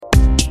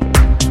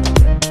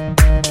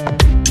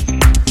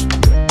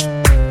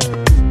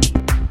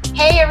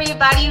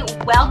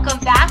everybody. Welcome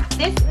back.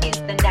 This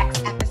is the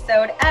next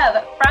episode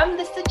of From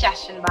the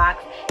Suggestion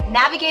Box,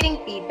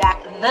 navigating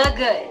feedback, the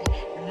good,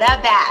 the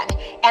bad,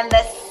 and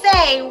the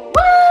say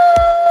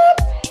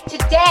what.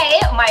 Today,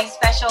 my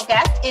special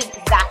guest is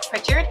Zach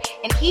Pritchard,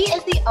 and he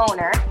is the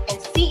owner and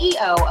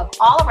CEO of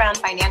All Around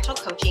Financial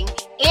Coaching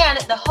and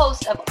the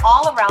host of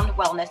All Around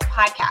Wellness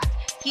podcast.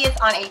 He is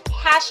on a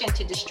passion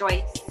to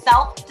destroy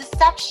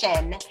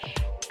self-deception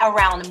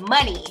around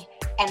money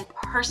and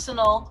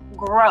personal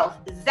growth.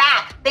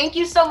 Zach, thank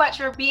you so much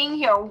for being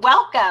here.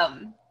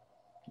 Welcome.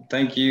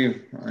 Thank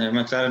you. I'm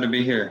excited to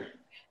be here.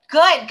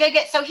 Good.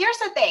 So here's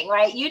the thing,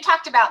 right? You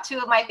talked about two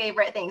of my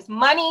favorite things,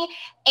 money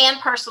and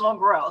personal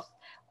growth,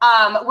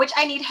 which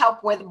I need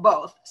help with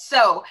both.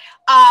 So,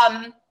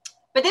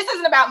 but this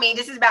isn't about me.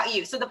 This is about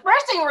you. So the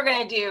first thing we're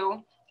going to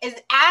do is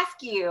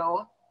ask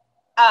you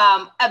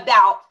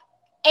about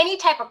any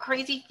type of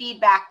crazy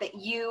feedback that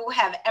you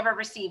have ever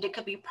received. It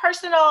could be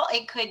personal,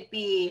 it could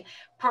be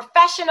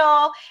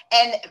professional,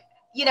 and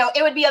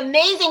it would be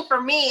amazing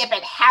for me if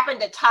it happened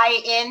to tie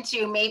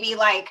into maybe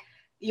like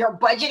your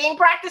budgeting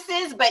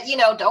practices, but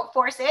don't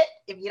force it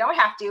if you don't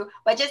have to,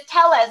 but just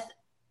tell us,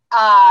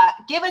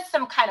 give us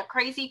some kind of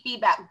crazy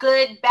feedback,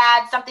 good,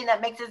 bad, something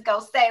that makes us go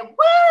say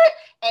what,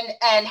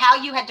 and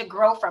how you had to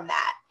grow from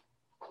that.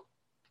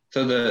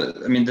 So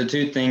the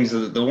two things,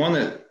 the one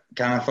that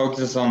kind of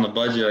focuses on the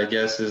budget, I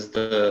guess, is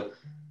the,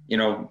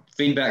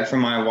 feedback from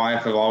my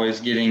wife of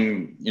always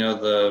getting,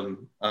 going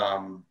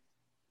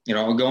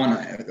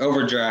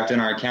overdraft in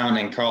our account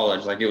in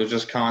college. Like it was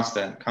just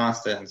constant.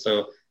 And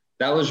so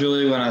that was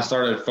really when I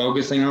started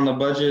focusing on the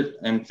budget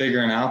and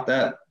figuring out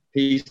that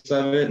piece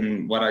of it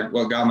and what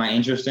got my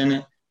interest in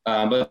it.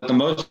 But the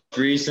most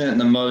recent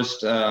and the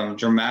most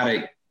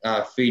dramatic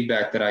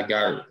feedback that I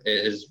got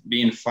is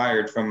being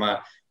fired from my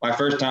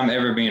first time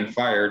ever being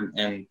fired.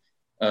 And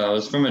it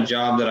was from a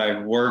job that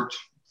I worked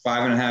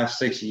 5.5,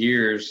 6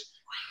 years,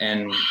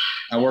 and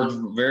I worked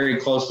very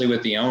closely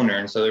with the owner.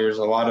 And so there was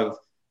a lot of,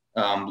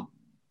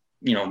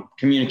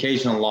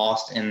 communication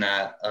lost in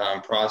that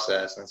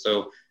process. And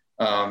so,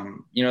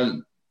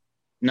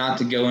 not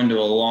to go into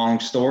a long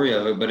story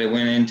of it, but it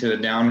went into a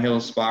downhill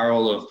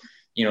spiral of,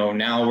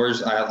 now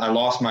I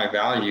lost my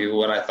value,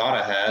 what I thought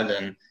I had.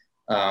 And,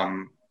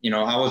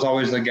 I was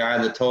always the guy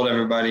that told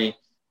everybody,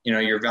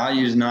 your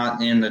value is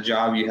not in the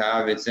job you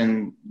have, it's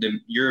in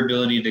your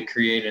ability to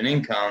create an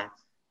income.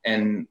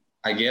 And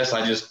I guess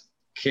I just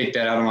kicked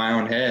that out of my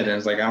own head. And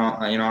it's like,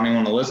 I don't even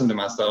want to listen to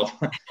myself.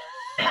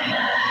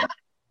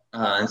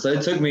 And so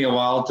it took me a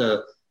while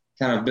to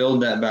kind of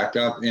build that back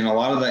up, and a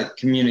lot of that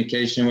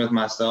communication with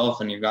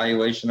myself and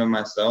evaluation of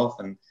myself.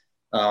 And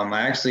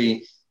I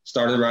actually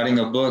started writing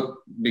a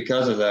book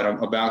because of that,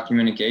 about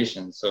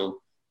communication.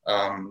 So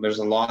there's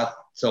a lot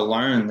to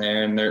learn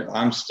there, and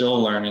I'm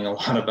still learning a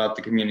lot about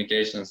the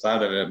communication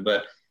side of it,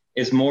 but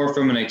it's more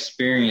from an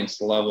experience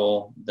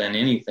level than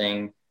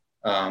anything,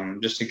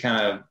 just to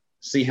kind of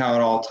see how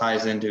it all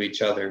ties into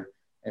each other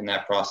in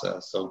that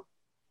process. So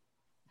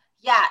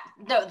yeah,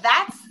 no,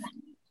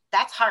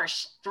 that's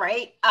harsh,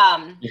 right?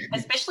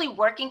 Especially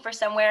working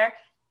somewhere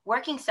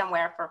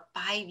for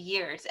 5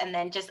 years and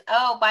then just,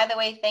 oh, by the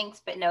way,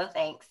 thanks, but no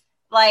thanks.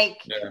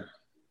 Like,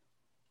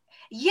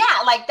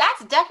 yeah, like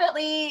that's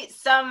definitely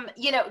some,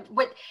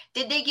 what,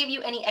 did they give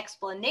you any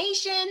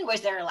explanation?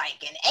 Was there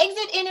like an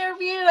exit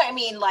interview? I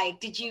mean,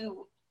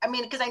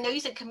 because I know you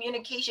said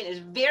communication is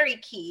very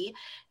key.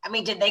 I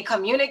mean, did they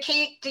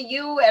communicate to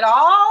you at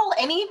all?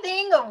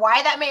 Anything of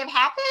why that may have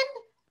happened?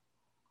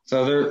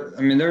 So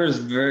there was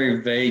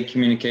very vague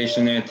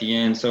communication there at the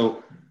end.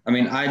 So,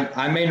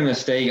 I made a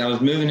mistake. I was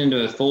moving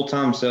into a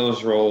full-time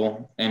sales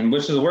role, and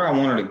which is where I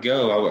wanted to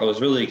go. I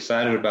was really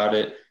excited about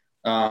it.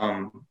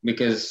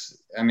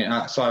 Because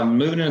so I'm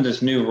moving into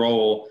this new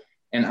role,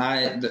 and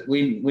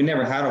we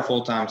never had a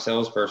full-time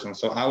salesperson.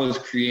 So I was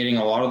creating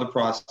a lot of the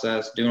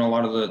process, doing a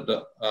lot of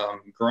the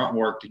grunt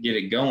work to get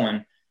it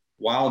going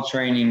while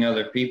training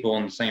other people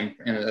at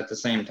the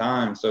same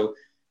time. So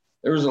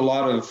there was a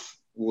lot of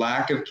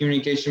lack of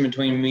communication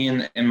between me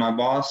and my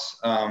boss,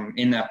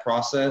 in that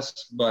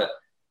process. But,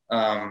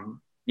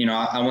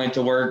 I went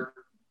to work,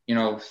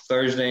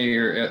 Thursday,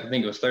 or I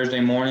think it was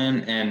Thursday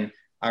morning, and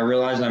I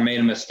realized I made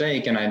a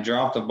mistake, and I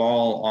dropped the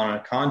ball on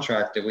a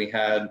contract that we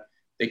had.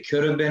 It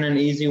could have been an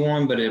easy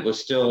one, but it was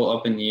still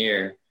up in the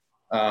air.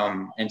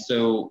 And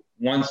so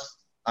once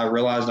I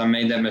realized I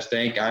made that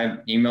mistake, I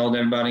emailed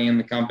everybody in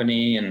the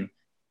company and,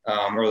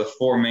 or the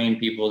four main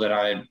people that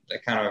I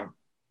kind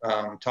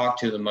of talked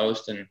to the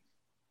most. And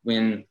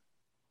when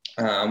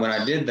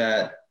I did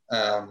that,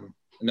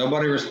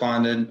 nobody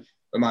responded,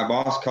 but my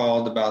boss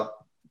called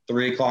about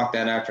 3:00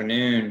 that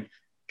afternoon,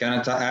 kind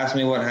of asked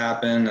me what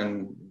happened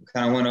and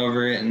kind of went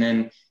over it. And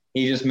then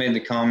he just made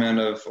the comment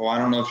of, well, I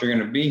don't know if you're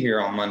going to be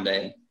here on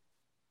Monday.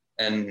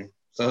 And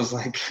so I was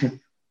like,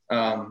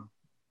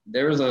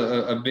 there was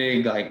a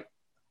big, like,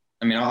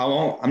 I'm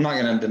not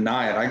going to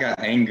deny it. I got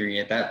angry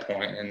at that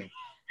point, and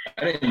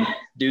I didn't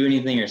do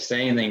anything or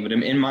say anything, but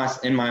in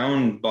my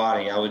own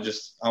body, I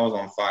was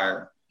on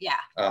fire. Yeah.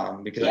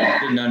 Because I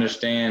didn't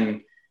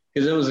understand,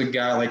 because it was a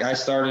guy, like I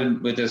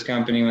started with this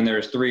company when there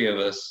was 3 of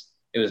us.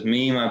 It was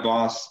me, my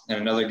boss, and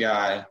another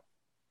guy.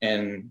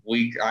 And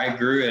I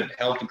grew it,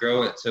 helped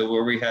grow it to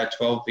where we had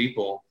 12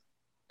 people.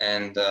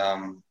 And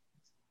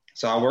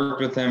so I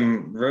worked with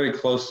him very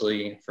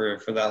closely for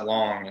that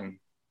long. And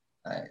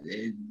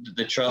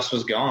the trust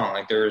was gone.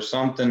 Like there was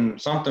something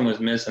was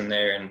missing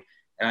there. And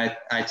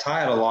I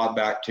tie it a lot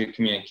back to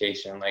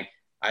communication. Like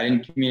I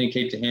didn't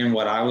communicate to him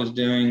what I was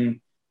doing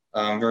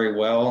very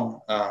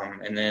well.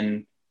 And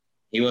then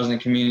he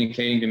wasn't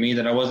communicating to me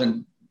that I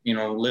wasn't,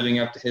 living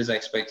up to his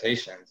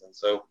expectations. And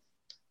so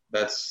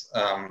that's,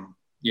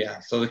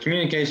 so the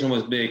communication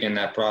was big in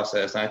that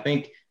process. And I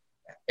think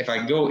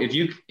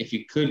if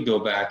you could go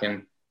back,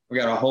 and we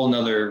got a whole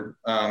nother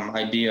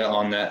idea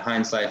on that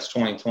hindsight's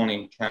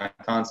 2020 kind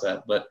of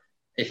concept, but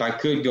if I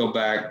could go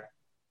back,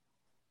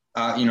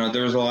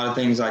 there's a lot of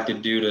things I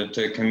could do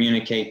to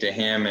communicate to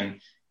him and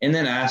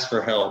then ask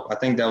for help. I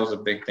think that was a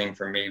big thing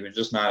for me, but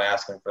just not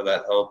asking for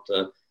that help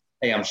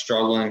hey, I'm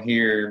struggling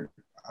here.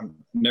 I've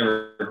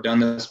never done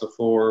this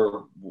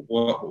before.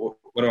 What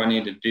do I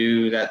need to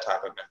do? That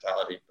type of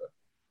mentality. But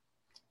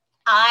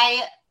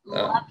I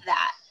love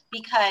that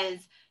because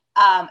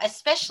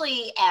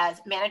especially as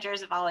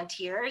managers and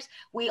volunteers,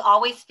 we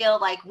always feel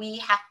like we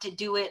have to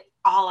do it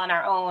all on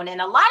our own.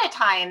 And a lot of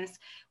times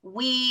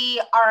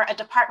we are a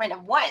department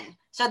of one.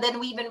 So then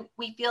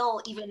we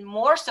feel even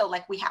more so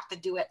like we have to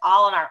do it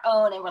all on our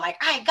own. And we're like,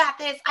 I got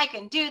this, I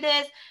can do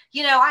this.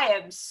 I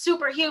am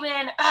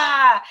superhuman.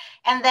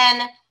 And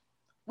then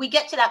we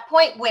get to that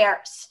point where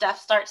stuff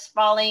starts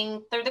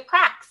falling through the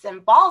cracks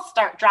and balls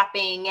start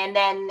dropping.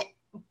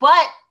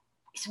 But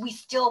we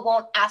still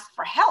won't ask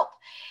for help.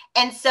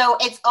 And so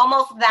it's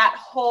almost that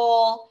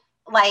whole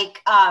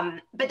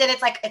but then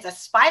it's a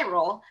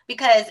spiral,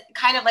 because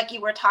kind of like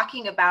you were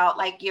talking about,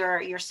 like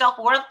your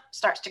self-worth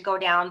starts to go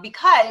down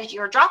because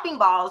you're dropping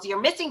balls, you're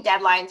missing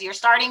deadlines, you're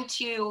starting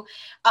to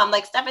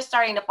stuff is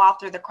starting to fall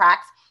through the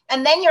cracks.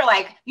 And then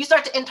you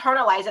start to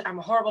internalize it. I'm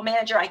a horrible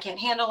manager. I can't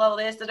handle all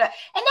this. And no,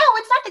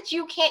 it's not that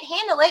you can't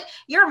handle it.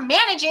 You're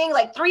managing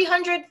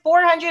 300,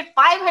 400,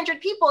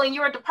 500 people in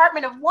your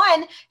department of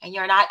one, and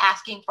you're not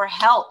asking for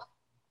help.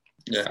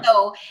 Yeah.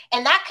 So,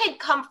 and that could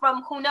come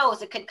from, who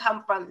knows, it could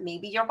come from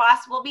maybe your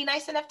boss will be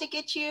nice enough to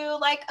get you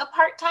a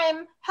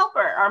part-time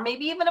helper, or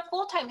maybe even a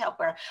full-time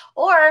helper,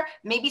 or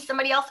maybe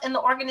somebody else in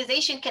the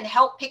organization can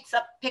help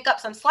pick up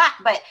some slack,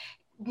 but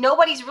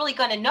nobody's really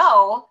going to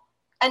know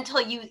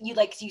until you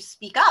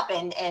speak up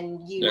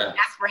and you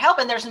ask for help.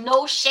 And there's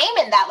no shame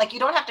in that. You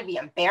don't have to be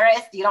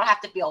embarrassed. You don't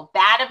have to feel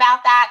bad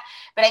about that.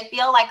 But I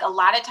feel like a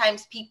lot of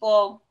times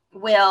people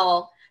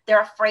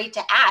they're afraid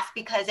to ask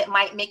because it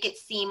might make it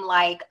seem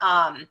like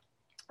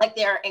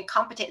they're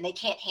incompetent and they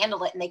can't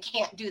handle it and they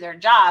can't do their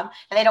job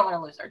and they don't want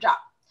to lose their job.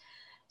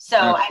 So,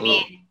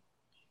 absolutely.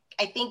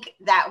 I think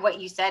that what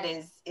you said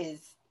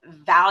is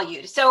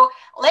valued. So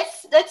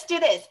let's do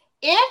this.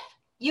 If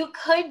you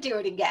could do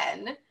it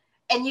again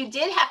and you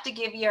did have to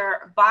give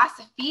your boss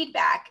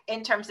feedback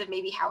in terms of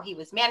maybe how he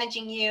was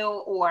managing you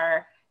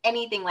or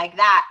anything like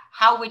that,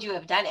 how would you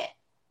have done it?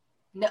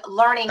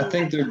 Learning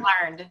what you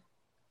learned.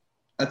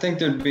 I think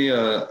there'd be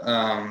a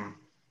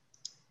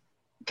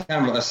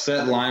kind of a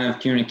set line of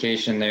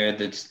communication there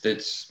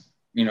that's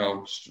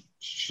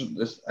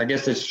I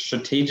guess it's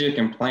strategic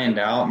and planned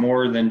out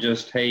more than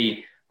just,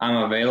 hey,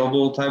 I'm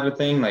available type of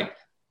thing.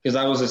 Because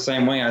I was the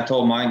same way. I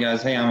told my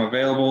guys, hey, I'm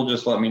available.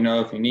 Just let me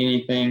know if you need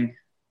anything.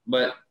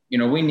 But,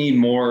 we need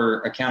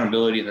more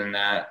accountability than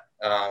that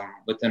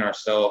within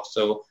ourselves.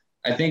 So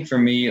I think for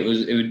me,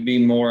 it would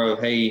be more of,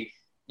 hey,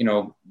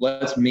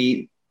 let's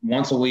meet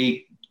once a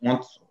week,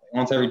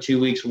 once every 2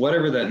 weeks,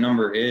 whatever that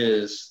number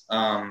is.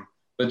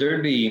 But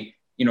there'd be,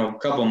 a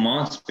couple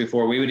months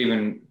before we would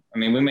even,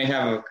 we may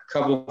have a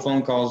couple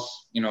phone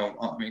calls,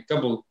 a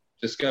couple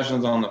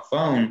discussions on the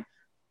phone,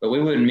 but we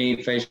wouldn't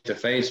meet face to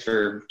face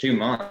for 2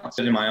 months.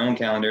 Set in my own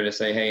calendar to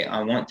say, hey,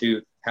 I want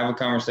to have a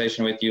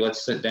conversation with you.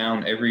 Let's sit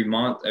down every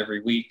month,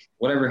 every week,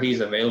 whatever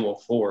he's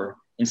available for,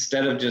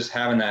 instead of just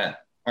having that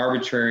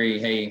arbitrary,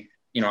 hey,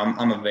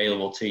 I'm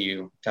available to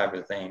you type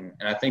of thing.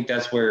 And I think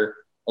that's where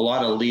a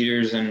lot of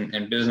leaders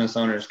and business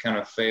owners kind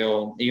of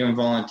fail, even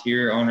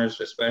volunteer owners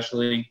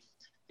especially,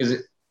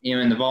 because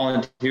in the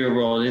volunteer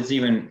world, it's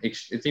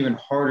even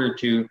harder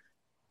to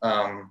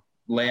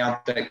lay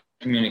out that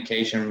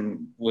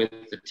communication with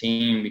the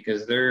team,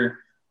 because they're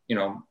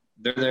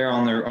there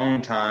on their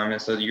own time,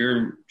 and so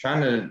you're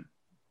trying to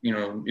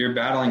you're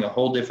battling a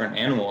whole different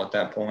animal at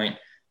that point,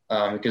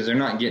 because they're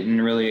not getting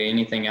really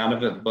anything out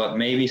of it but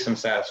maybe some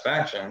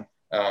satisfaction,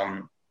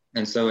 and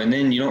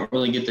then you don't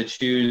really get to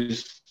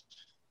choose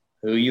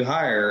who you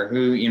hire,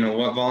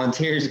 what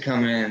volunteers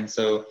come in.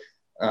 So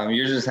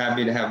you're just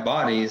happy to have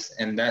bodies,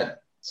 and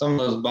that some of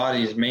those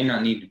bodies may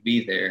not need to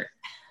be there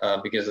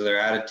because of their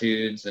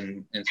attitudes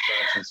and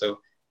such. And so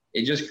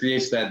it just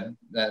creates that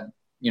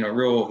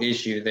real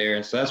issue there.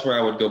 And so that's where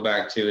I would go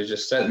back to, is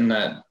just setting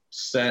that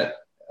set.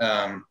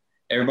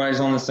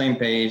 Everybody's on the same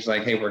page.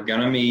 Hey, we're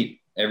going to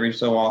meet every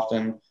so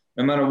often,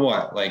 no matter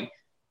what.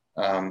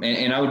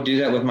 And I would do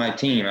that with my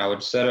team. I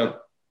would set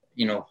up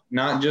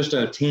not just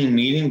a team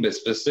meeting, but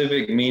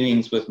specific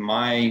meetings with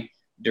my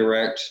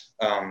direct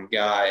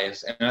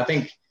guys. And I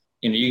think,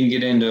 you can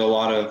get into a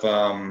lot of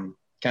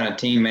kind of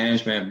team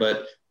management,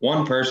 but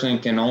one person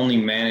can only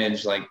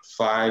manage like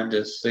 5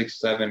 to 6,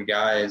 7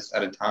 guys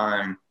at a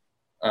time.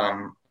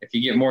 If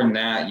you get more than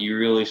that, you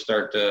really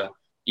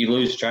you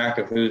lose track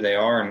of who they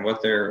are and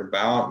what they're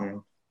about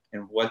and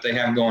what they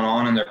have going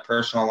on in their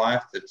personal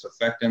life that's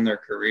affecting their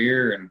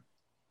career, and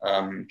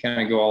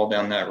kind of go all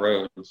down that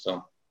road.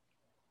 So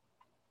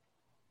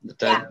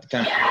that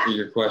kind of answers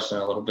your question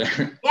a little bit.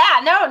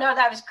 Yeah, no,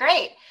 that was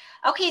great.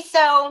 Okay,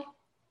 so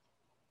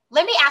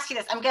let me ask you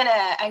this. I'm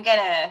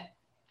gonna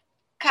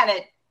kind of,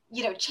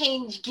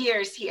 change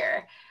gears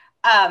here.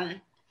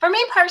 For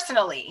me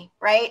personally,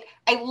 right?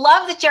 I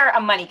love that you're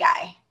a money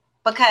guy,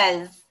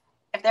 because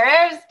if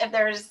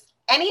there's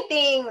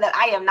anything that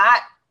I am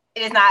not,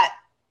 it is not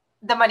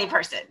the money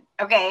person.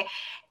 Okay.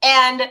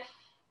 And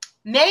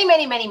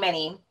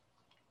many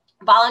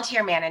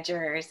volunteer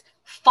managers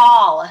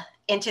fall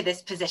into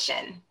this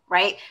position,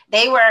 right?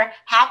 They were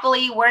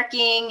happily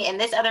working in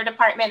this other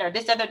department or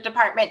this other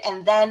department,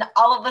 and then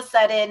all of a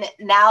sudden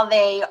now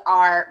they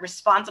are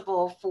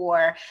responsible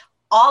for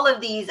all of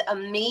these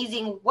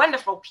amazing,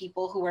 wonderful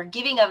people who are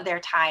giving of their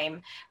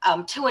time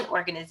to an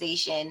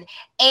organization.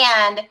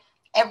 And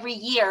every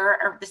year,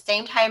 or the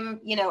same time,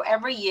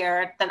 every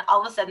year, then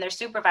all of a sudden their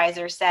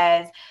supervisor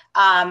says,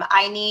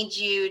 I need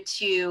you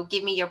to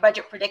give me your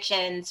budget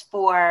predictions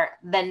for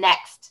the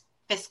next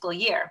fiscal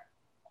year.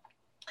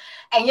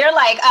 And you're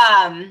like,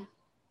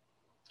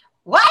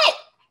 what?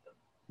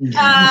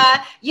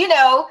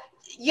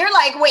 You're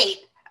like, wait,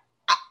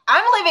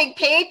 I'm living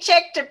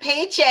paycheck to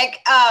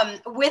paycheck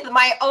with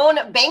my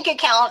own bank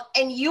account,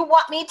 and you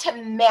want me to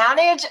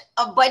manage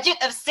a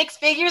budget of 6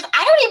 figures?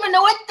 I don't even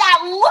know what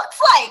that looks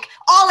like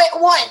all at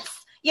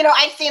once.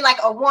 I've seen like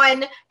a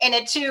 1 and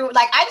a 2,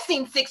 like I've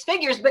seen 6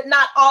 figures, but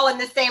not all in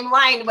the same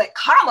line with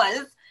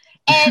commas.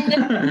 And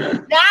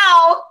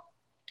now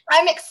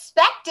I'm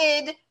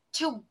expected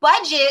to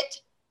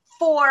budget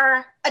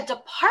for a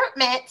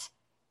department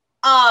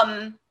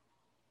and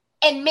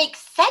make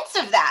sense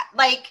of that.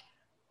 Like,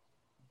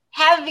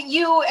 I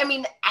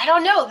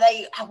don't know,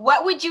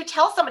 what would you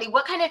tell somebody?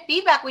 What kind of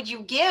feedback would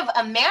you give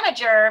a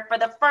manager for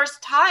the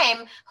first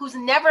time who's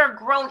never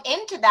grown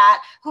into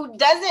that, who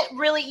doesn't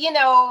really,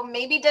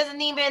 maybe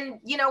doesn't even,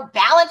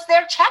 balance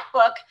their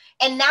checkbook,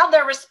 and now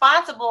they're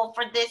responsible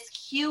for this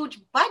huge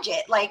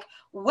budget? Like,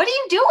 what do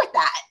you do with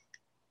that?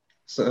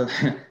 So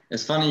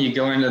it's funny you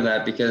go into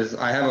that, because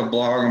I have a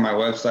blog on my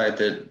website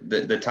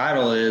that the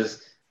title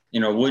is,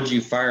 would you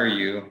fire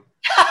you?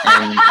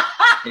 And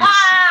it's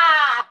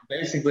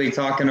basically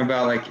talking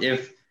about, like,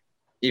 if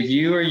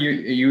you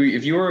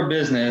were a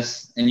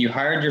business and you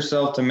hired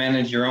yourself to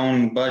manage your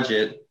own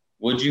budget,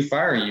 would you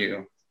fire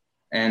you?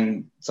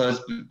 And so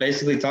it's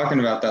basically talking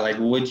about that. Like,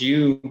 would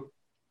you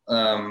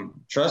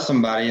trust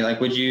somebody? Like,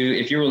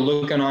 if you were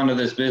looking onto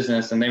this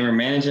business and they were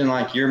managing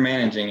like you're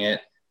managing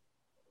it,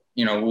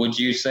 would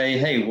you say,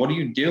 hey, what are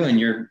you doing?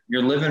 You're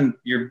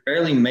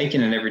barely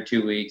making it every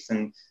 2 weeks,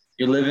 and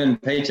you're living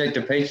paycheck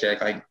to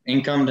paycheck, like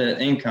income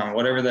to income,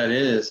 whatever that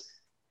is.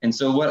 And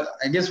so what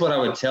I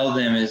would tell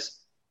them is,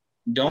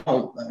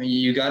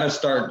 you got to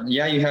start.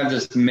 Yeah, you have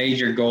this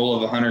major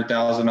goal of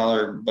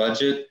 $100,000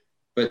 budget,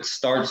 but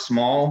start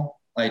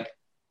small. Like,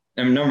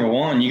 number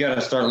one, you got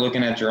to start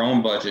looking at your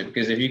own budget,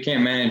 because if you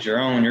can't manage your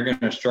own, you're going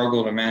to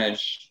struggle to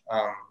manage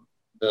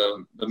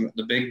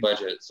the big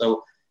budget.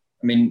 So,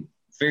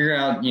 figure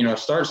out,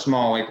 start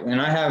small. Like,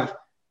 and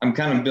I'm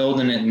kind of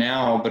building it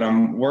now, but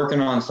I'm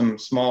working on some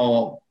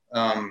small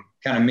kind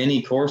of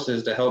mini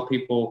courses to help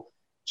people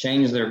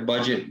change their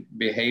budget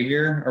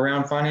behavior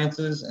around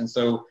finances. And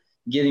so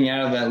getting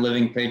out of that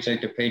living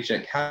paycheck to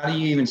paycheck, how do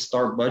you even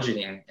start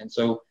budgeting? And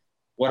so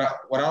what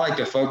I like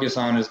to focus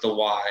on is the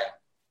why.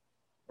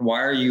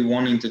 Why are you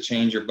wanting to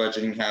change your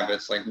budgeting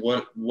habits? Like,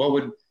 what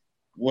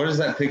does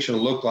that picture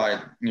look like,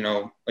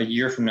 a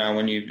year from now,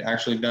 when you've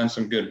actually done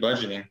some good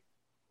budgeting?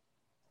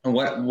 And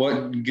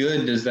what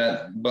good does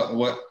that, but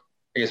what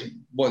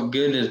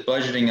good does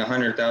budgeting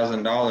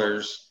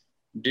 $100,000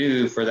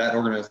 do for that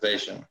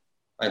organization?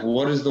 Like,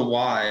 what is the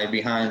why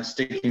behind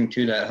sticking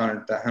to that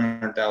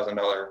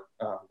 $100,000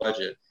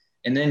 budget?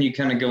 And then you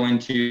kind of go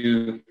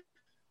into,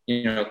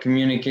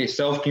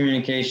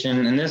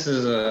 self-communication. And this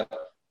is a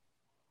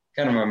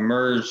kind of a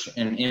merge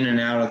in and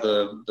out of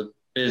the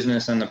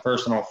business and the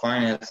personal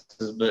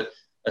finances, but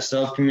a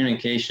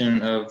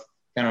self-communication of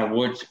kind of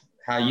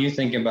how you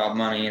think about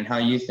money and how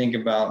you think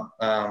about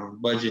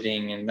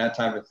budgeting and that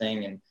type of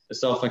thing, and the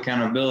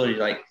self-accountability.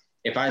 Like,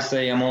 if I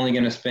say I'm only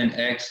going to spend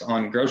X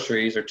on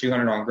groceries or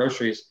 $200 on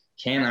groceries,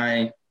 can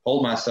I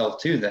hold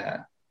myself to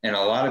that? And a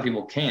lot of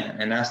people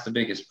can't. And that's the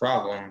biggest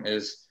problem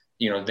is,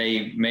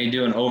 they may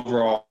do an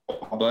overall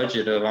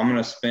budget of, I'm going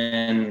to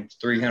spend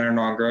 $300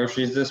 on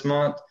groceries this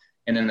month.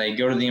 And then they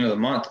go to the end of the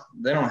month,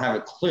 they don't have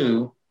a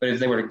clue. But if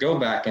they were to go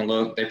back and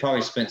look, they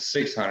probably spent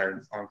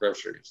 $600 on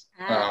groceries.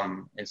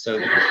 And so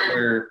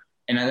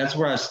that's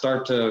where I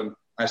start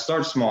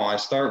small. I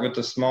start with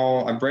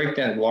I break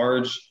that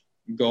large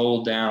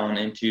goal down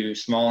into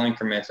small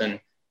increments. And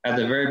at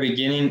the very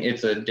beginning,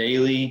 it's a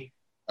daily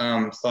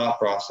thought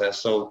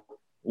process. So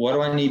what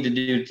do I need to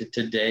do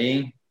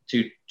today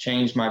to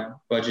change my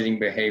budgeting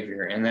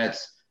behavior? And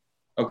that's,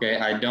 okay,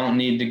 I don't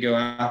need to go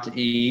out to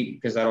eat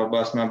because that'll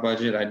bust my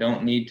budget. I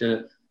don't need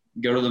to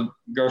go to the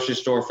grocery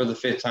store for the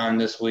 5th time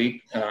this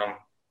week.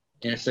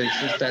 And so it's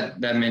just that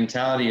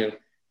mentality of,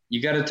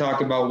 you got to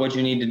talk about what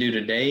you need to do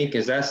today,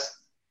 because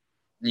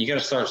you got to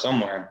start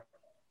somewhere.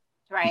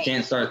 Right. You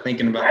can't start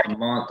thinking about the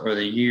month or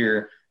the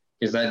year,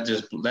 because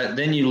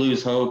then you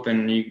lose hope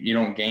and you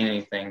don't gain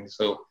anything.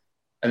 So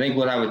I think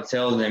what I would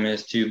tell them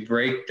is to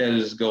break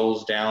those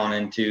goals down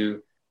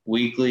into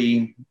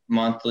weekly,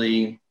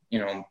 monthly,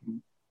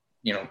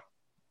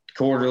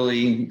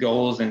 quarterly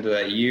goals into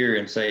that year,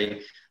 and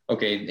say,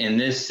 okay, in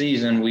this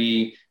season,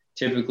 we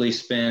typically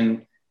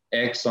spend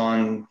X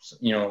on,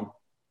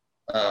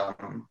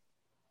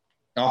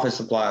 office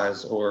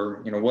supplies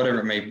or, whatever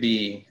it may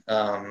be.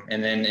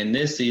 And then in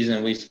this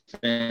season, we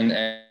spend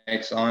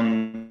X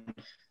on,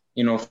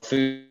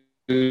 food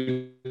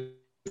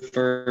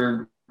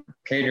for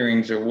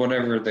caterings or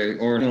whatever,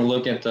 or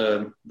look at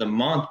the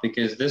month,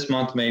 because this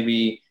month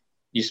maybe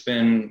you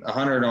spend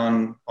 100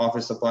 on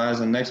office supplies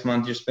and next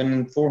month you're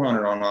spending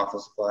 400 on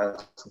office supplies.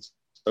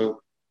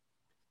 So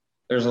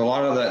there's a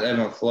lot of that ebb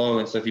and flow.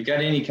 And so if you've got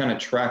any kind of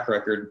track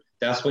record,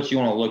 that's what you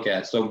want to look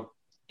at. So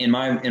in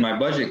my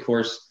budget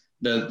course,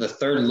 the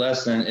third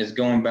lesson is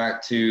going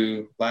back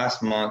to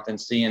last month and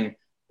seeing,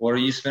 what are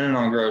you spending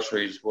on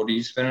groceries? What are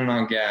you spending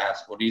on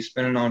gas? What are you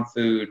spending on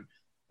food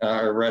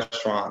or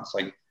restaurants?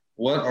 Like,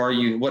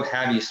 what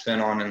have you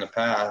spent on in the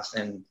past?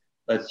 And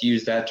let's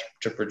use that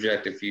to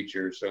project the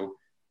future. So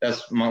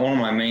that's one of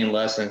my main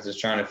lessons, is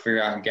trying to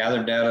figure out and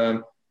gather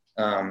data,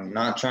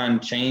 not trying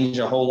to change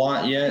a whole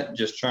lot yet,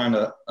 just trying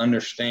to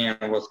understand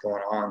what's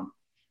going on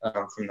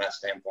from that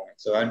standpoint.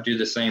 So I do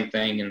the same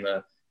thing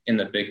in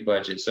the big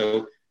budget.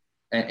 So,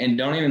 and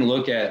don't even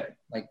look at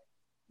like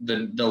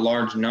the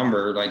large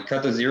number, like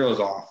cut the zeros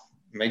off,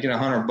 make it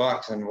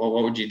 $100, and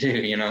what would you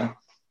do,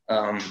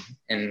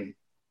 and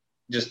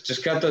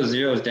just cut those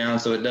zeros down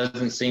so it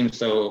doesn't seem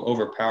so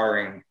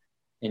overpowering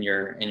in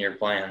your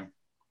plan.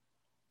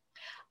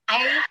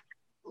 I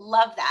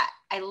love that.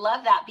 I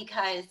love that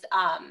because,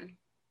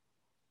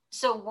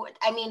 what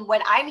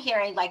I'm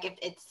hearing, like if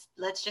it's,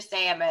 let's just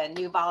say I'm a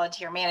new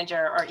volunteer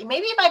manager, or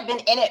maybe if I've been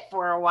in it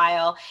for a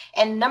while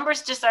and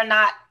numbers just are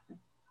not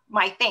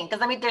my thing.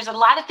 Because there's a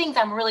lot of things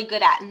I'm really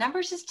good at.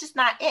 Numbers is just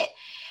not it.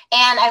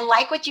 And I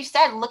like what you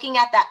said, looking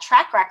at that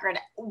track record,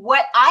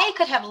 what I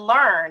could have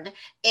learned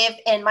if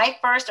in my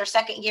first or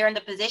second year in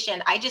the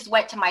position, I just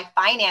went to my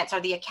finance or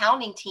the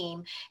accounting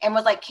team and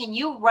was like, can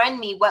you run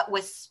me what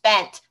was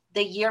spent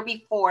the year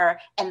before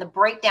and the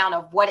breakdown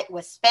of what it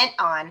was spent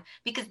on?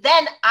 Because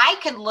then I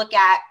can look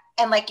at,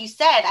 and like you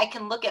said, I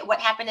can look at what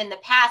happened in the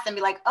past and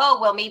be like, oh,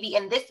 well, maybe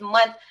in this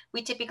month,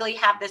 we typically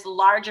have this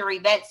larger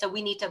event, so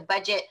we need to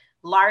budget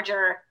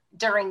larger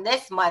during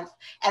this month.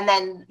 And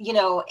then,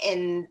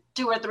 in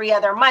 2 or 3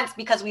 other months,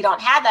 because we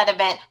don't have that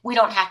event, we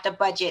don't have to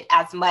budget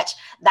as much,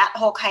 that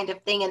whole kind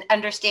of thing, and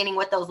understanding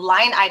what those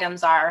line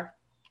items are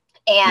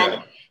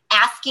and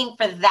asking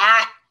for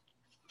that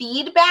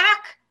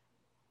feedback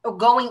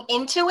going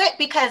into it.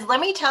 Because let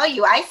me tell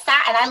you, I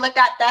sat and I looked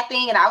at that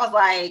thing and I was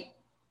like,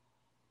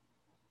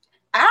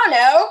 I don't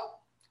know.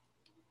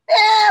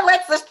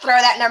 Let's just throw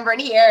that number in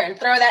here and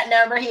throw that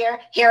number here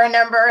a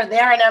number,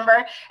 there a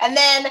number. And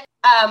then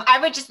I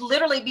would just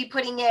literally be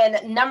putting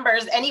in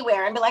numbers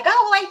anywhere and be like,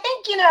 oh, well, I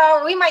think,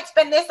 we might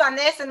spend this on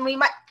this, and we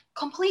might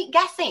complete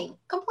guessing.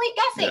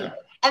 Yeah.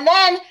 And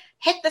then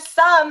hit the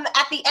sum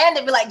at the end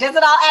and be like, does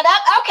it all add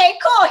up? Okay,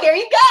 cool. Here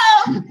you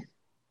go.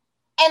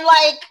 And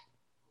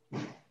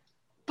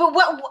but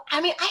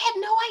I had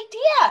no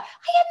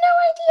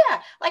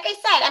idea. Like I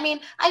said,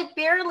 I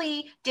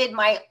barely did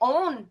my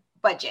own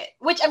budget,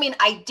 which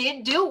I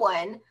did do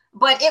one,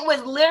 but it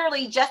was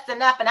literally just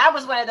enough. And I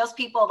was one of those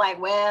people like,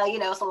 well,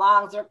 so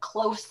long as they're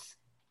close,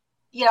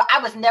 I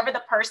was never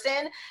the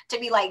person to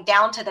be like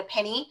down to the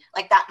penny.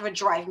 Like that would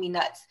drive me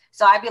nuts.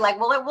 So I'd be like,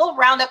 well, we'll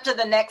round up to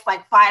the next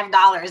like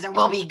 $5 and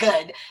we'll be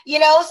good,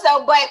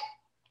 but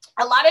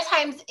a lot of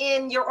times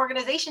in your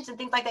organizations and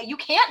things like that, you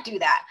can't do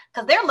that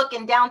because they're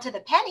looking down to the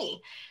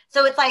penny.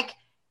 So it's like,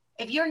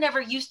 if you're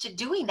never used to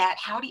doing that,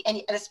 how do you,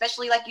 and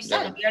especially like you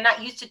said, if you're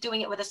not used to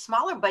doing it with a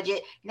smaller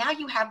budget, now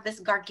you have this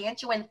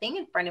gargantuan thing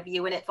in front of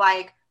you. And it's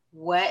like,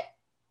 what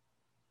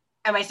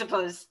am I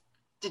supposed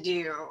to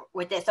do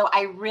with this? So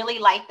I really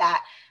like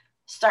that.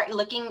 Start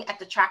looking at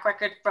the track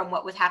record from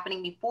what was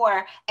happening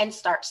before and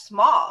start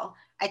small.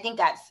 I think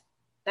that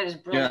is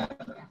brilliant.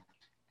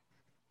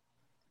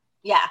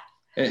 Yeah.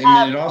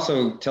 And it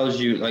also tells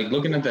you, like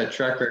looking at that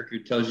track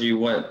record tells you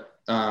what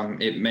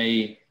it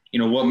may,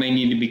 what may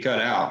need to be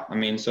cut out.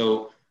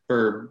 So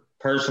for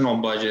personal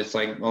budgets,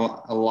 like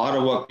a lot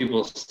of what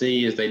people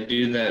see is they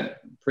do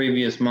that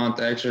previous month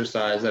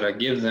exercise that I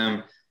give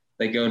them.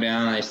 They go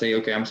down and they say,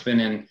 okay, I'm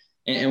spending,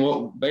 and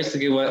what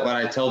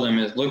I tell them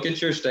is look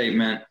at your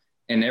statement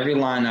and every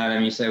line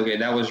item you say, okay,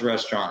 that was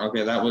restaurant,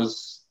 okay, that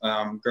was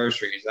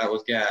groceries, that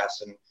was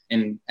gas,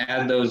 and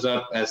add those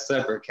up as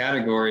separate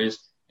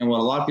categories. And what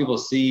a lot of people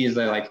see is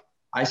they're like,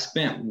 I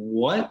spent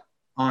what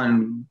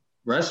on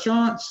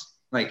restaurants?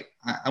 Like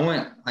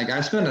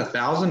I spent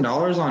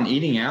 $1,000 on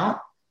eating out,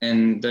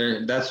 and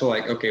that's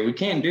like, okay, we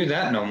can't do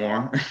that no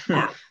more.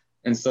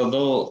 And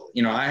so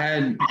I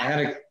had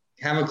to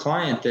have a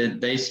client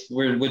that they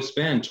would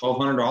spend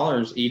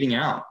 $1,200 eating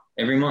out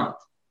every month.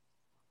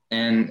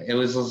 And it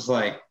was just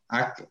like,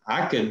 I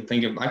couldn't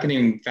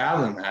even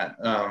fathom that.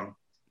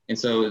 And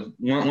so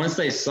once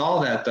they saw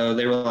that though,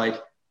 they were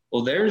like,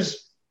 well,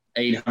 there's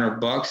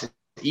 $800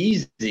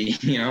 easy,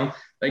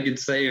 they could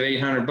save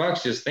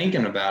 $800 just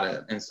thinking about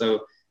it. And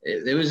so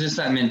it was just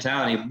that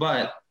mentality,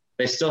 but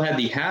they still had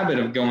the habit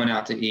of going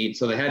out to eat.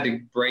 So they had to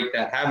break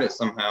that habit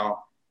somehow.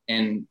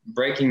 And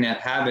breaking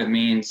that habit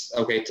means,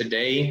 okay,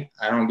 today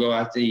I don't go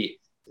out to eat.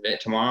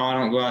 Tomorrow I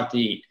don't go out to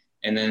eat.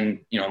 And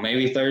then,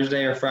 maybe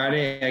Thursday or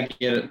Friday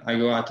I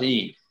go out to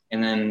eat.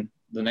 And then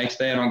the next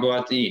day I don't go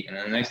out to eat. And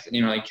then the next,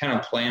 I kind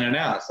of plan it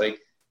out. It's like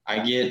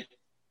I get,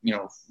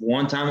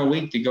 one time a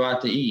week to go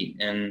out to eat,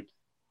 and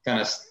kind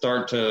of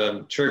start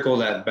to trickle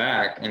that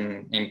back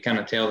and kind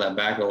of tail that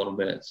back a little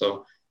bit.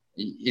 So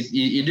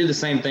you do the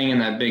same thing in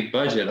that big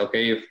budget.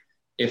 Okay.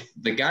 If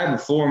the guy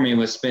before me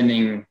was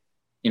spending,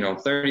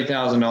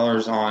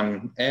 $30,000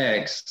 on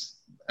X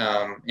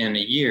in a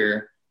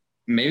year,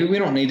 maybe we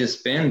don't need to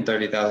spend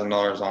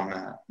 $30,000 on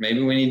that.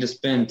 Maybe we need to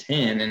spend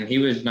 10, and he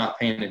was not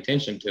paying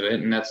attention to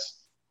it. And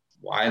that's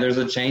why there's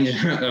a change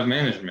of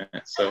management.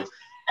 So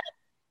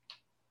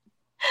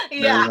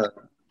yeah,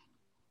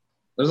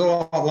 there's a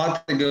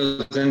lot that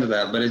goes into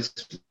that, but it's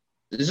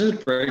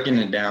just breaking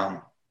it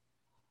down.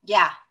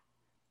 Yeah.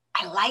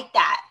 I like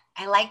that.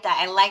 I like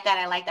that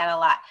a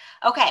lot.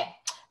 Okay.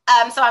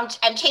 So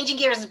I'm changing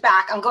gears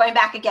back. I'm going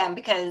back again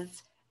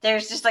because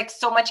there's just like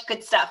so much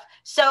good stuff.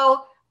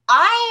 So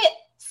I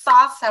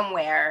saw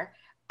somewhere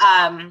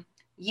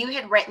you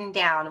had written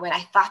down when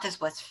I thought this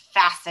was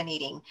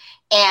fascinating.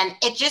 And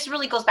it just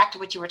really goes back to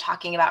what you were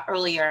talking about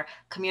earlier,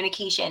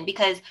 communication,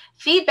 because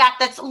feedback,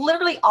 that's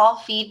literally all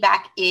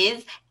feedback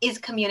is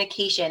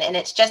communication. And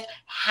it's just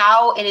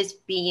how it is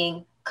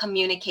being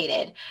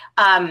communicated.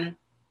 And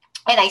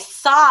I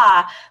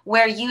saw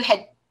where you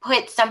had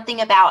put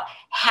something about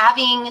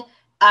having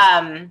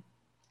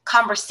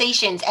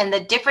conversations and the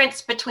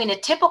difference between a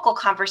typical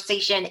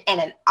conversation and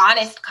an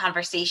honest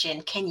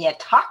conversation. Can you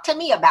talk to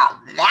me about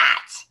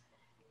that?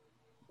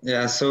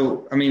 Yeah.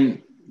 So,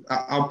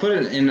 I'll put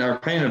it in, or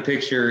paint a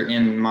picture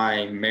in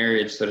my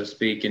marriage, so to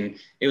speak. And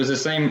it was the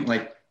same,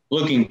 like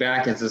looking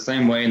back, it's the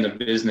same way in the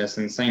business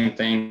and same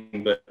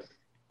thing. But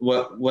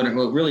what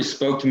really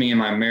spoke to me in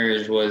my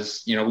marriage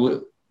was,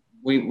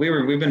 we've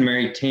been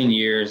married 10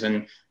 years,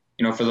 and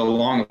for the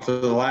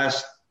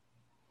last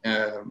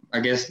I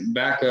guess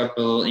back up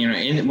a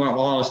little, while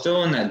I was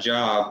still in that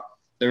job,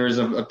 there was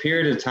a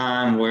period of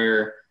time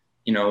where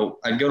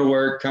I'd go to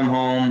work, come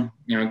home,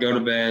 go to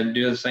bed,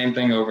 do the same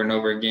thing over and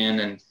over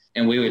again,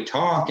 and we would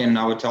talk, and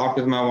I would talk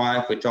with my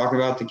wife, we'd talk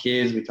about the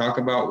kids, we'd talk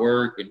about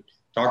work, we'd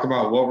talk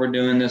about what we're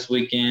doing this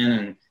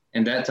weekend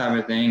and that type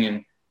of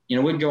thing,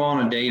 and we'd go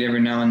on a date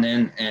every now and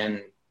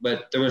then,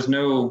 but there was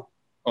no.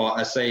 Well,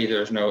 I say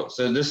there's no.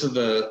 So this is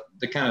the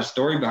kind of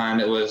story behind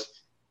it was,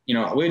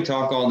 we'd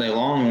talk all day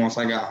long once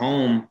I got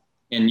home,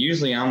 and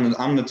usually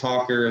I'm the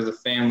talker of the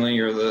family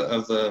or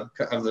of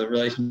the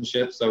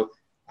relationship. So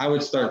I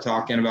would start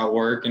talking about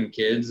work and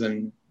kids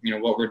and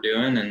what we're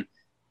doing,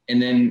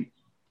 and then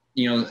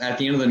at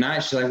the end of the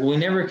night she's like, well, we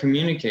never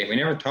communicate, we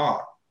never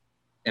talk,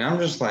 and I'm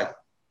just like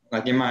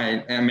in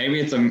my, and maybe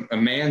it's a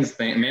man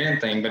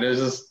thing, but it was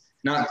just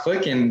not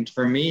clicking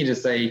for me to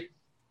say,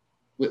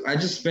 I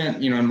just spent,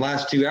 the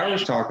last 2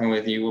 hours talking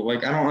with you.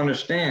 Like, I don't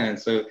understand.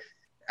 So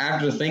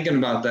after thinking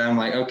about that, I'm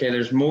like, okay,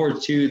 there's more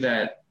to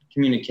that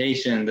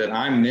communication that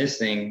I'm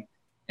missing,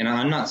 and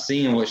I'm not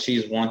seeing what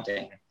she's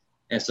wanting.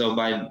 And so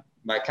by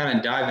kind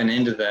of diving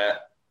into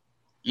that,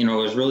 it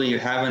was really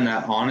having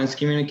that honest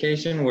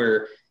communication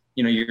where,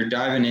 you're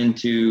diving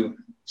into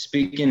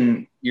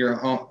speaking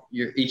your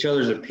each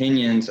other's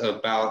opinions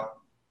about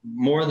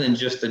more than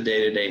just the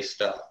day-to-day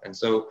stuff. And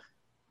so,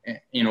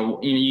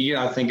 you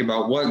got to think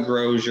about what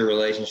grows your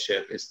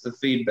relationship. It's the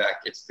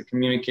feedback. It's the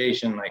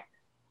communication. Like,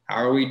 how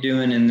are we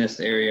doing in this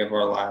area of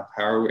our life?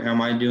 How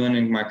am I doing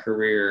in my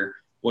career?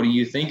 What do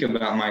you think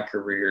about my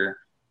career?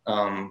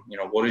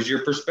 What is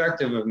your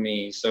perspective of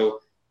me? So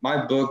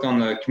my book on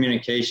the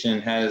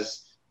communication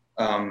has,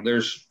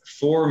 there's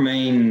 4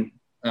 main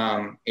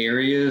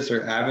areas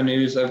or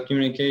avenues of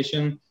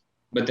communication,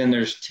 but then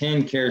there's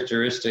 10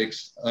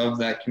 characteristics of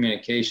that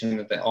communication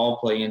that they all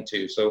play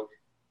into. So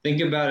think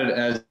about it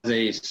as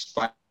a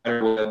spider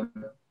web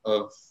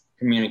of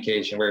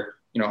communication where,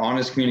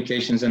 honest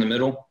communication is in the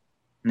middle.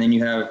 And then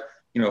you have,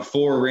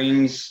 4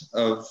 rings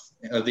of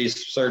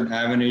these certain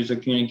avenues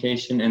of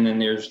communication. And then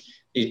there's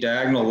these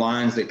diagonal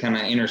lines that kind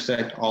of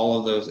intersect all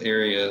of those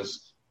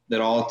areas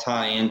that all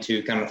tie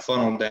into, kind of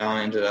funnel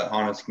down into that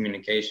honest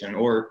communication,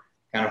 or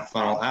kind of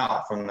funnel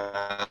out from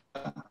that,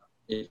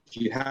 if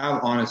you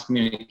have honest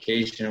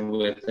communication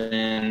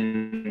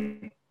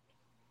within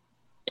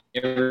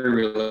every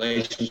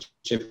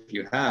relationship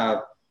you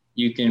have,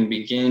 you can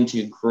begin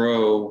to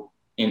grow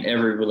in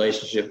every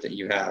relationship that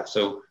you have.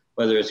 So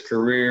whether it's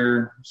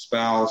career,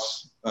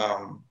 spouse,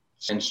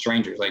 and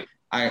strangers, like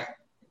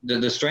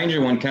the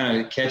stranger one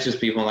kind of catches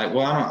people like,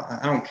 well, I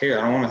don't care.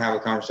 I don't want to have a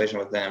conversation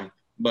with them.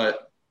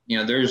 But,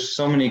 there's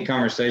so many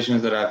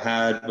conversations that I've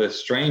had with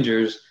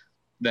strangers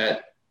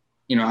that,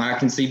 I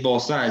can see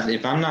both sides.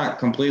 If I'm not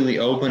completely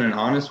open and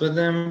honest with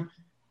them,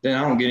 then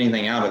I don't get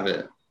anything out of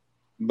it.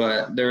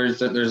 But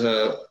there's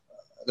a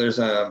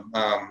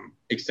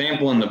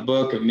example in the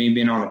book of me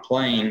being on a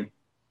plane,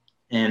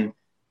 and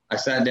I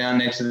sat down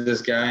next to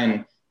this guy,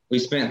 and we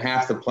spent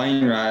half the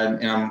plane ride,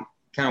 and I'm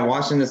kind of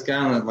watching this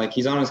guy, and like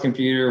he's on his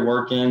computer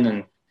working,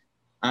 and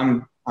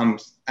I'm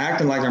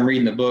acting like I'm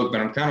reading the book, but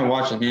I'm kind of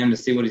watching him to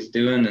see what he's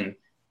doing, and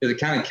it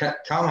kind of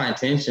caught my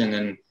attention.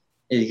 And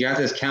he's got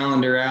this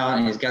calendar out,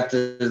 and he's got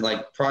this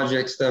like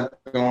project stuff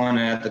going. And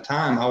at the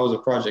time, I was a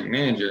project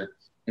manager,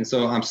 and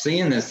so I'm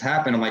seeing this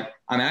happen.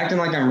 I'm acting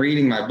like I'm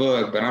reading my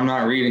book, but I'm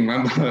not reading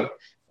my book.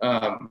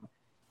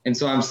 And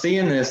so I'm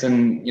seeing this,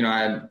 and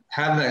I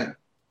have that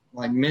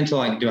like mental,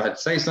 like, do I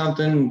say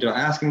something? Do I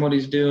ask him what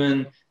he's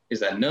doing? Is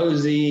that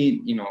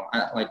nosy?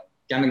 I like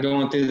kind of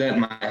going through that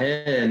in my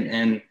head,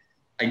 and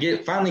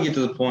I finally get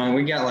to the point.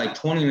 We got like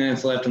 20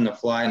 minutes left in the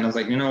flight, and I was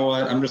like, you know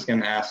what? I'm just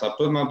gonna ask. So I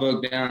put my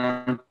book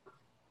down.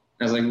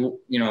 I was like,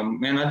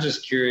 man, I'm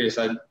just curious.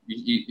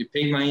 You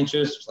piqued my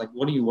interest. Like,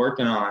 what are you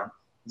working on?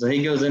 So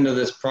he goes into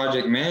this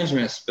project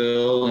management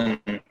spill, and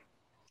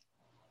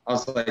I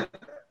was like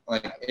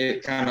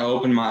it kind of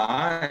opened my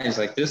eyes.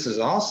 Like, this is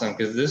awesome,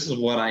 because this is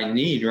what I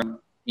need.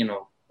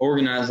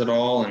 Organize it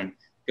all and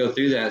go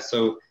through that.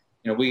 So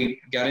we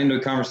got into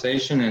a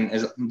conversation, and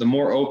as the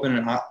more open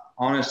and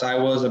honest I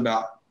was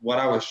about what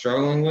I was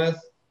struggling with,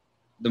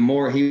 the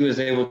more he was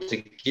able to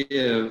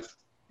give,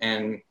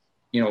 and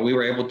we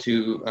were able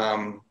to,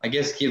 I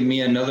guess, give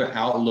me another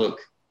outlook,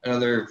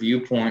 another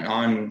viewpoint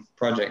on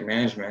project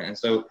management. And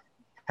so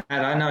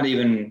had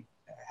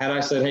I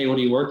said, hey, what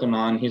are you working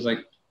on? He's like,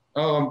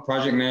 oh, I'm a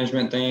project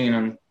management thing.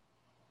 And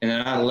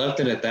then I left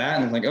it at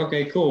that. And like,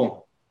 okay,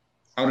 cool.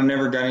 I would have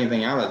never got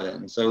anything out of it.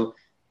 And so,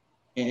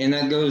 and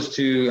that goes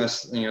to,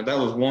 that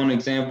was one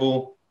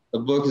example. The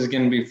book is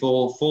going to be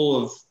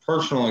full of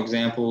personal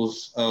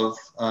examples of,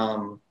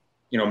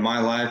 my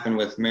life and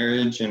with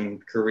marriage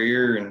and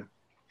career, and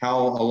how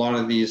a lot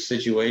of these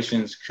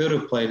situations could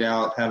have played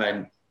out had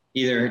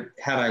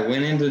I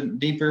went into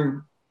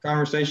deeper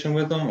conversation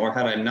with them, or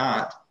had I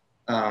not,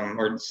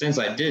 or since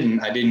I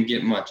didn't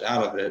get much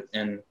out of it.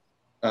 And,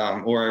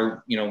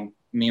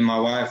 me and my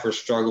wife were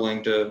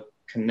struggling to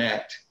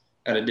connect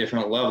at a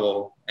different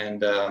level. And,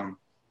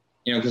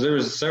 because there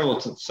was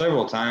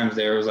several times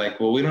there was like,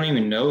 well, we don't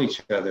even know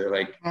each other.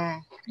 Like,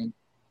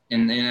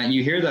 and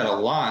you hear that a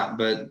lot,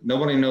 but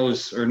nobody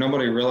knows, or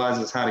nobody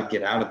realizes how to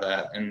get out of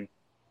that. And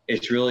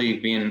it's really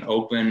being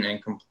open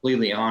and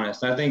completely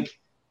honest. And I think,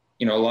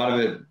 a lot of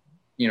it,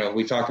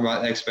 we talk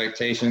about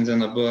expectations in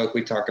the book.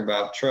 We talk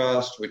about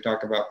trust. We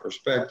talk about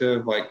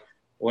perspective. Like,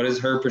 what is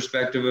her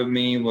perspective of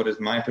me? What is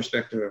my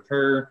perspective of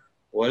her?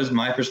 What is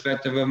my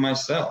perspective of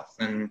myself?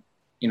 And,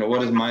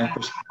 what is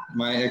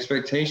my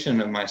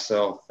expectation of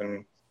myself?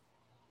 And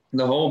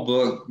the whole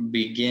book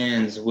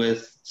begins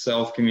with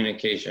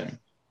self-communication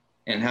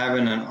and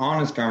having an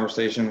honest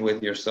conversation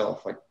with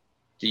yourself. Like,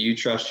 do you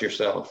trust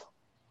yourself?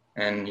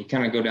 And you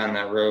kind of go down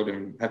that road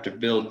and have to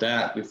build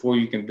that before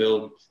you can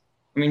build.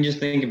 I mean, just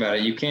think about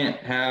it. You can't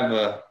have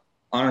a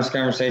honest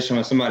conversation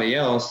with somebody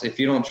else if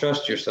you don't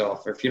trust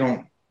yourself, or if you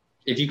can't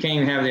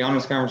even have the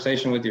honest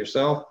conversation with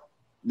yourself,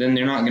 then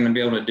you're not going to be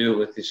able to do it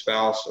with your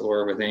spouse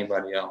or with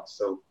anybody else.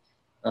 So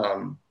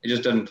it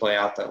just doesn't play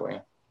out that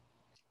way.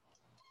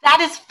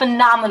 That is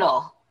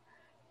phenomenal.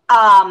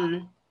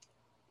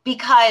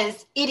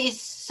 Because it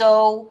is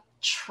so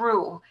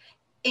true.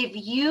 If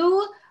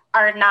you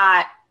are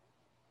not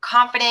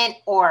confident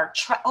or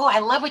I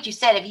love what you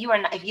said. If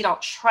you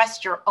don't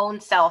trust your own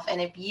self,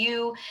 and if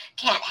you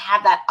can't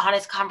have that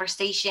honest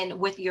conversation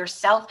with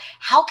yourself,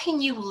 how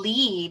can you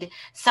lead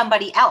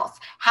somebody else?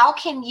 How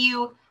can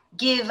you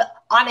give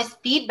honest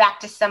feedback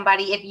to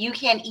somebody if you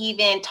can't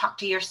even talk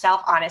to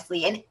yourself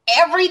honestly? And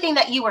everything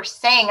that you were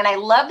saying, and I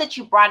love that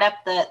you brought up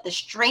the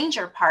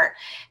stranger part,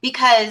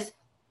 because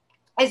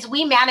as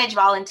we manage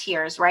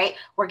volunteers, right,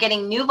 we're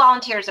getting new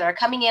volunteers that are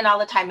coming in all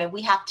the time, and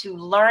we have to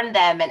learn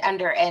them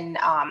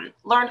and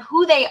learn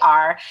who they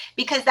are,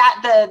 because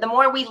that the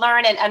more we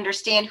learn and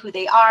understand who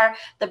they are,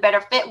 the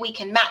better fit we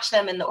can match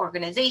them in the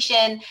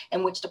organization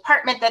and which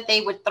department that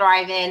they would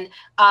thrive in.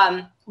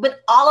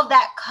 But all of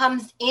that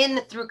comes in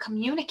through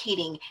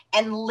communicating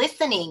and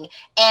listening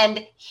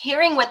and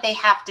hearing what they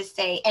have to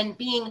say and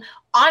being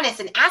honest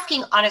and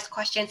asking honest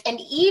questions and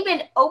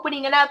even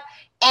opening it up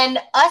and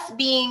us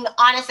being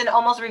honest and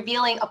almost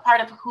revealing a part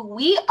of who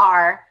we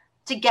are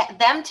to get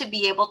them to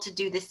be able to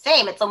do the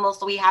same. It's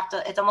almost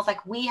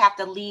like we have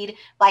to lead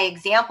by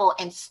example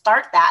and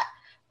start that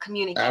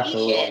communication.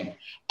 Absolutely.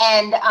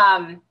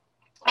 And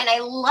And I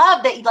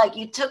love that like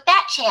you took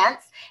that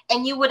chance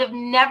and you would have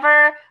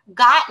never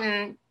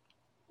gotten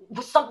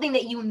something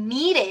that you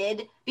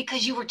needed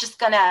because you were just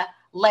going to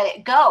let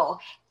it go.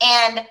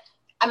 And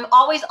I'm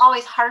always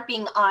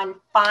harping on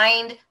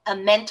find a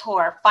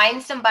mentor,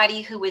 find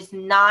somebody who is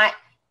not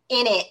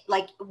in it,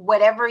 like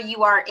whatever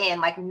you are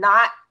in, like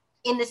not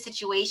in the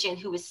situation,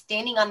 who is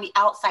standing on the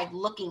outside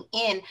looking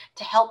in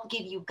to help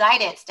give you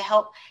guidance, to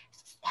help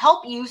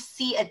you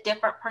see a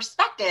different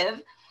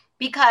perspective.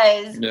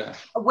 Because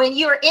when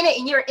you're in it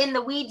and you're in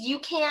the weeds, you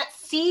can't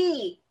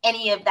see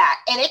any of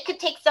that. And it could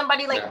take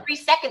somebody like 3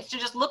 seconds to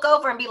just look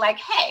over and be like,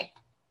 hey,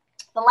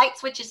 the light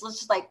switch is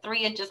just like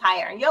 3 inches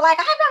higher. And you're like,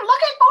 I've been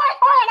looking for it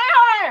for an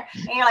hour.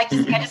 And you're like,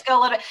 just go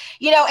a little bit,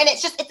 and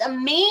it's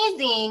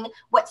amazing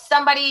what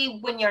somebody,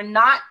 when you're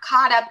not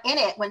caught up in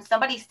it, when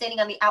somebody's standing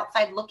on the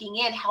outside looking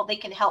in, how they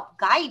can help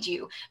guide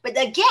you. But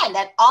again,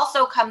 that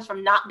also comes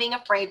from not being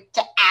afraid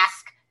to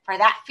ask for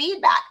that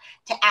feedback,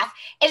 to ask.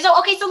 And so,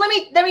 okay, so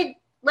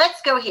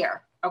let's go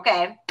here.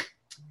 Okay.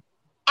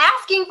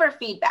 Asking for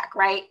feedback,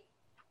 right?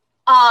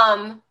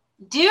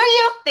 Do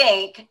you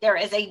think there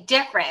is a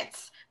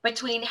difference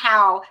between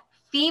how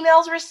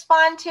females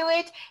respond to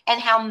it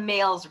and how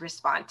males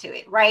respond to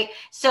it, right?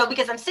 So,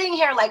 because I'm sitting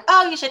here like,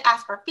 oh, you should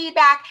ask for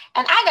feedback.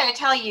 And I got to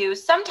tell you,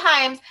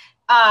 sometimes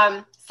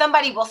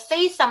somebody will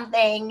say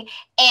something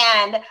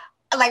and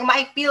like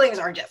my feelings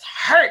are just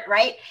hurt,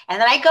 right?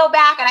 And then I go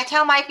back and I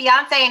tell my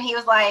fiance and he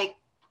was like,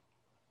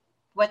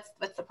 what's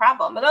the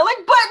problem? And I'm like,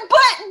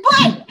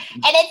 but, and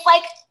it's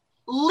like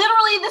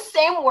literally the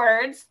same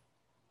words,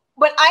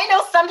 but I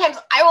know sometimes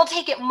I will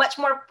take it much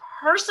more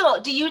personal.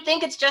 Do you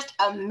think it's just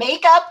a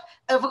makeup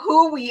of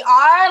who we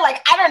are?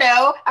 Like, I don't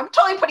know. I'm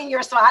totally putting you in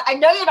your spot. I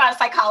know you're not a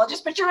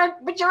psychologist, but you're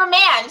a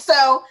man.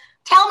 So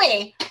tell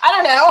me, I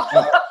don't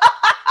know.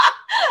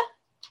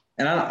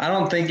 And I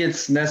don't think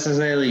it's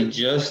necessarily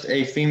just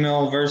a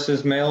female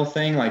versus male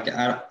thing. Like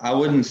I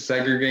wouldn't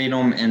segregate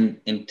them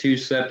in 2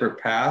 separate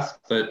paths,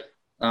 but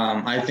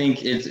I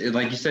think it's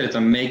like you said, it's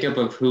a makeup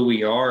of who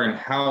we are and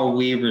how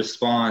we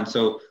respond.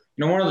 So,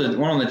 one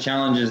of the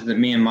challenges that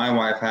me and my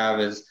wife have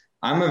is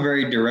I'm a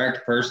very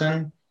direct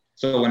person.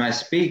 So when I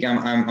speak,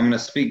 I'm going to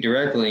speak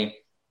directly,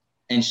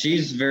 and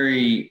she's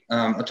very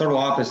a total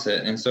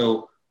opposite. And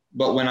so,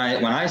 but when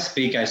I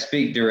speak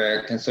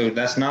direct, and so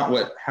that's not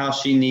how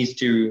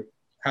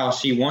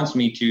she wants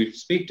me to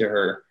speak to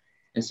her.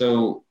 And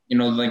so,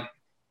 and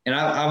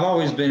I've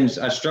always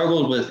I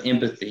struggled with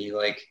empathy.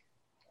 Like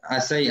I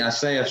say I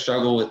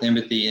struggle with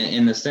empathy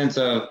in the sense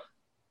of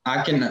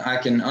I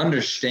can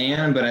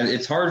understand, but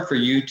it's hard for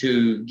you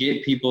to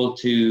get people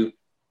to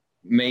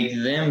make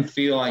them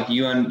feel like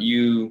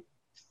you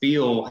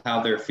feel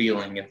how they're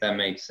feeling, if that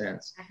makes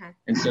sense. Uh-huh.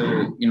 And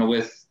so,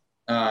 with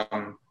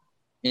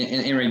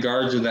in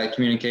regards to that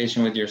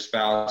communication with your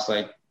spouse,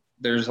 like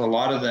there's a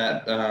lot of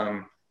that,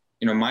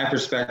 my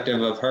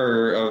perspective of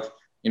her, of,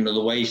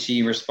 the way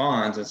she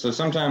responds. And so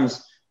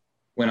sometimes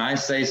when I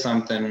say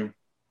something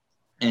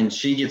and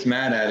she gets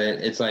mad at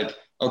it, it's like,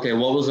 okay,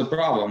 what was the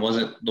problem? Was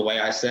it the way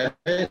I said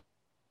it,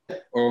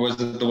 or was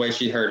it the way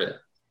she heard it?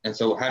 And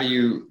so how do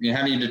you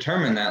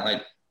determine that?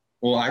 Like,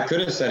 well, I could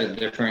have said it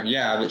different.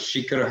 Yeah, but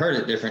she could have heard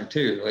it different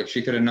too. Like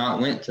she could have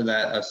not went to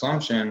that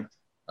assumption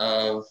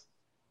of,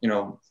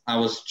 I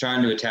was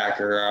trying to attack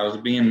her, or I was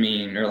being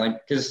mean, or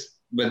like,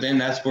 but then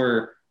that's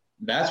where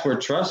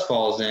trust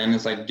falls in.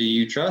 It's like, do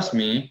you trust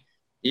me?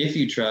 If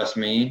you trust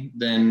me,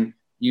 then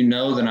you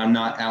know that I'm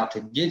not out to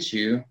get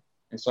you.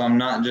 And so I'm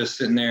not just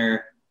sitting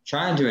there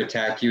trying to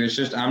attack you. It's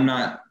just, I'm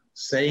not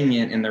saying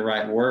it in the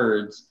right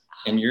words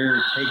and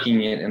you're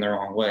taking it in the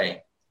wrong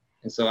way.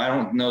 And so I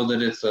don't know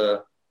that it's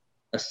a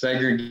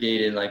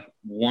segregated, like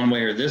one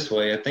way or this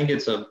way. I think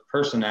it's a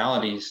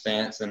personality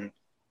stance, and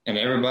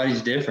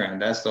everybody's different.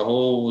 That's the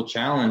whole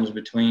challenge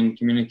between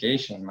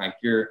communication. Like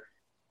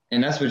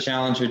and that's the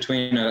challenge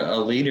between a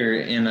leader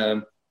in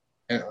a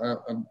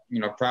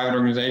private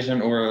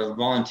organization or a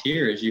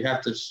volunteer, is you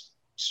have to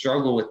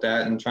struggle with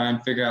that and try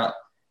and figure out,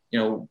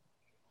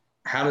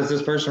 how does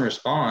this person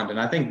respond? And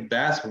I think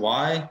that's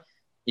why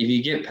if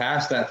you get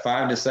past that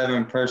 5 to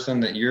 7 person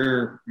that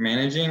you're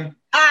managing,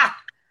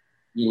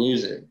 you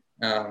lose it.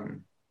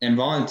 And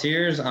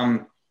volunteers,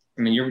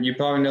 you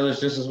probably know this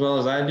just as well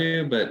as I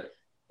do, but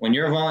when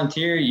you're a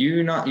volunteer,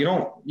 you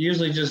don't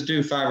usually just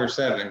do 5 or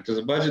 7, because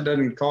the budget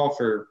doesn't call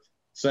for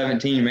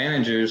 17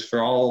 managers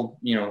for all,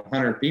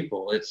 100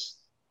 people.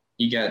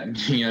 You got,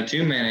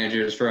 2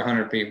 managers for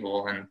 100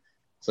 people. And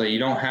so you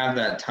don't have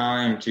that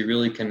time to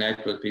really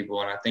connect with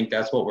people. And I think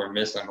that's what we're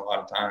missing a lot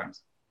of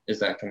times, is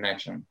that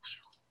connection.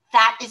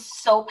 That is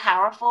so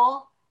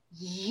powerful.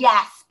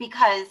 Yes,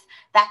 because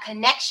that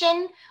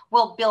connection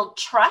will build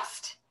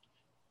trust.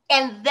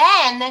 And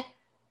then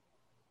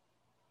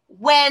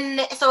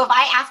so if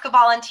I ask a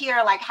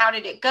volunteer, like, how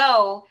did it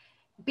go?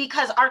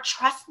 Because our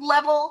trust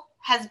level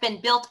has been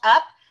built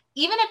up,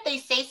 even if they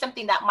say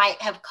something that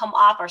might have come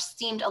off or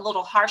seemed a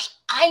little harsh,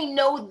 I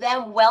know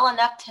them well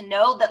enough to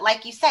know that,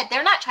 like you said,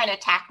 they're not trying to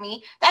attack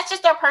me. That's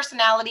just their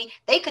personality.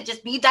 They could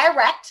just be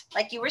direct,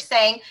 like you were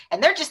saying,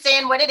 and they're just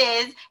saying what it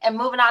is and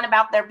moving on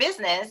about their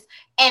business.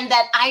 And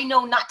that I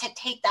know not to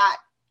take that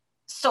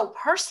so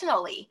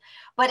personally.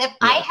 But if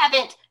I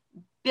haven't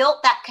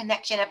built that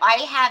connection, if I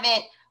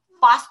haven't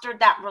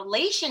fostered that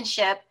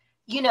relationship,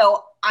 you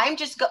know, I'm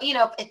just you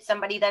know, if it's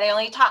somebody that I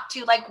only talk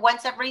to like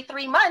once every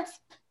 3 months,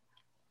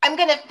 I'm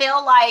going to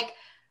feel like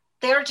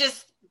they're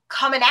just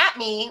coming at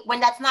me when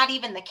that's not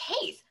even the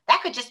case.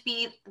 That could just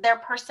be their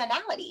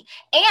personality,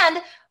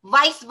 and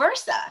vice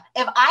versa.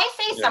 If I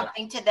say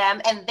something to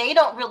them and they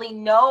don't really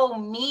know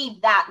me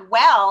that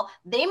well,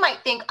 they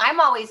might think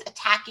I'm always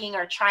attacking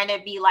or trying to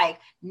be like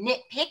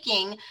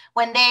nitpicking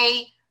when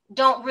they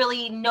don't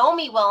really know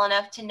me well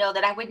enough to know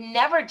that I would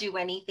never do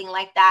anything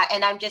like that.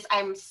 And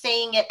I'm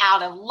saying it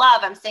out of love.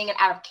 I'm saying it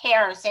out of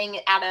care. I'm saying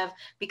it out of,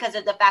 because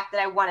of the fact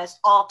that I want us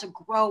all to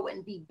grow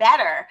and be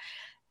better.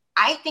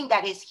 I think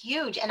that is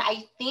huge. And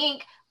I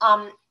think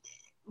I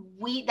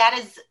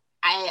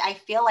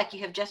feel like you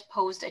have just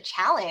posed a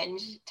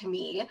challenge to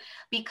me,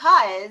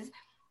 because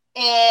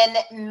in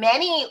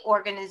many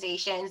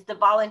organizations, the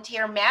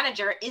volunteer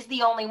manager is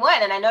the only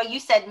one. And I know you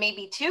said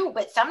maybe two,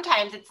 but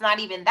sometimes it's not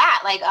even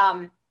that. Like,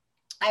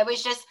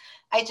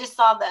 I just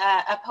saw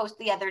a post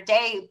the other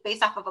day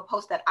based off of a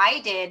post that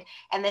I did.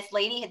 And this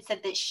lady had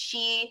said that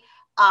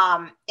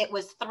it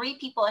was 3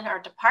 people in her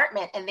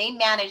department and they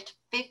managed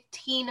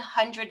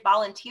 1,500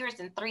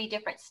 volunteers in 3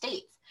 different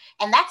states.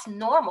 And that's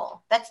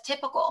normal. That's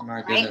typical, My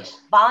right?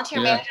 goodness.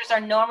 Volunteer managers are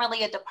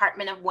normally a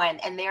department of 1,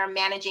 and they are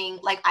managing,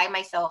 like I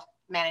myself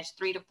managed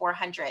 300 to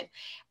 400.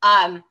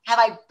 Have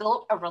I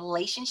built a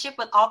relationship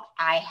with all?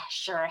 I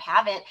sure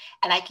haven't.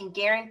 And I can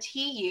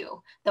guarantee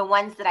you the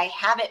ones that I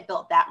haven't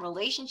built that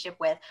relationship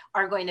with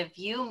are going to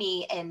view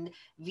me and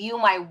view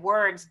my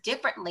words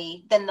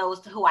differently than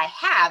those who I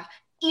have,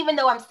 even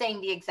though I'm saying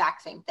the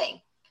exact same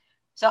thing.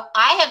 So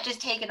I have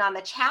just taken on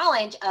the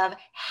challenge of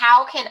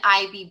how can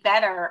I be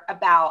better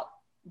about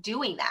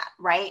doing that,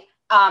 right?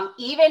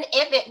 Even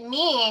if it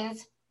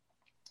means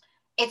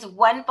it's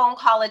 1 phone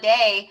call a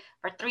day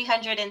for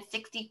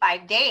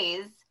 365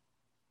 days,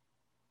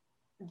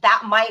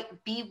 that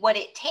might be what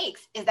it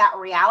takes. Is that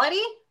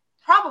reality?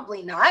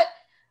 Probably not.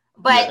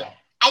 But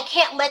I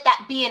can't let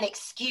that be an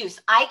excuse.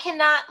 I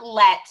cannot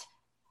let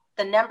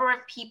the number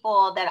of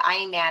people that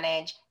I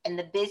manage and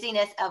the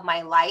busyness of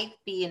my life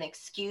be an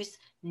excuse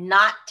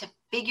not to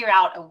figure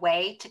out a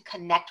way to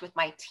connect with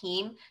my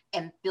team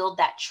and build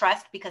that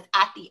trust, because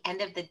at the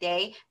end of the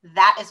day,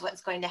 that is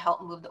what's going to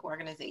help move the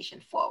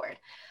organization forward.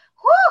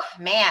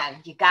 Whew,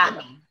 man, you got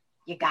me.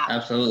 You got me.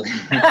 Absolutely.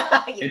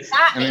 You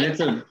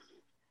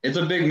It's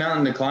a big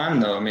mountain to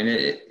climb, though. I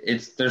mean,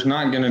 there's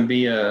not going to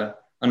be an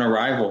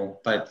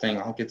arrival type thing.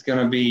 Like, it's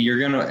going to be, you're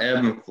going to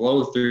ebb and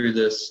flow through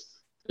this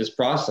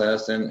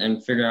process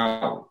and figure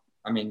out,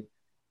 I mean,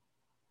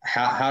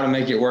 how to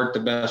make it work the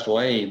best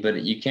way,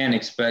 but you can't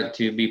expect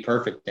to be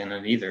perfect in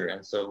it either.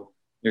 And so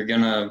you're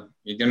gonna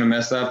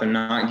mess up and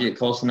not get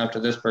close enough to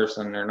this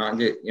person, or not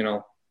get, you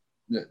know,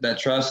 that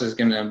trust is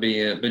gonna be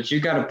it. But you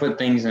got to put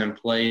things in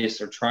place,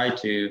 or try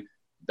to,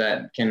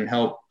 that can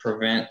help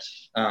prevent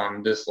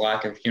this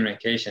lack of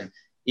communication.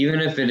 Even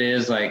if it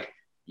is like,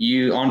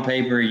 you on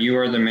paper, you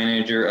are the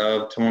manager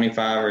of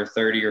 25 or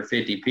 30 or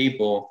 50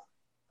 people,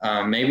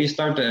 maybe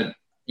start to,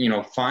 you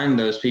know, find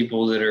those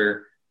people that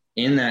are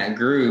in that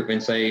group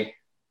and say,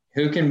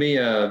 who can be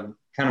a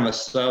kind of a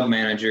sub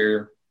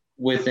manager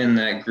within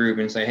that group,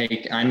 and say,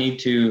 hey, I need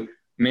to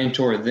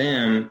mentor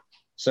them.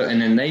 So,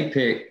 and then they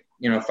pick,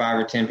 you know, 5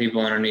 or 10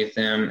 people underneath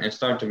them and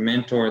start to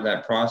mentor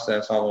that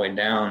process all the way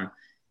down.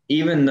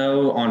 Even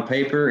though on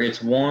paper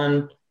it's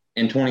 1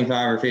 and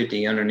 25 or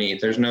 50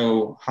 underneath, there's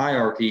no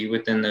hierarchy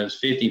within those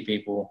 50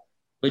 people,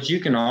 but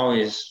you can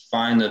always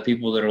find the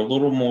people that are a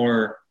little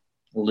more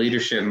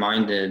leadership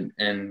minded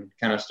and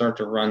kind of start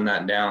to run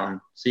that down.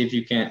 See if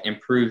you can't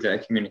improve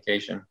that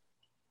communication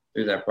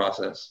through that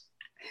process.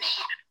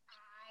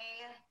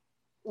 I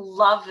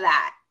love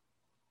that.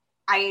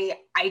 I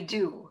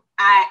do.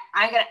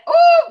 I'm gonna,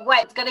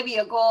 it's gonna be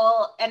a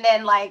goal, and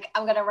then like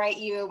I'm gonna write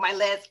you my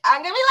list.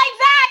 I'm gonna be like,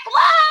 Zach,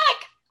 look,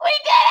 we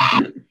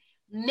did it.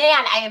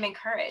 Man, I am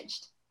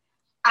encouraged.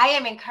 I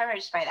am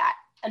encouraged by that.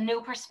 A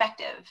new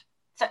perspective.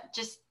 So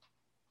just,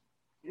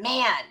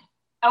 man.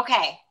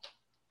 Okay,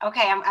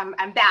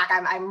 I'm back.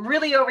 I'm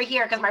really over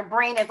here because my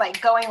brain is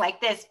like going like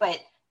this, but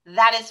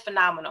that is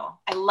phenomenal.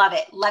 I love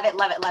it. Love it,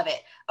 love it, love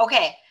it.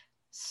 Okay,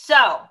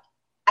 so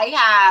I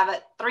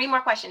have 3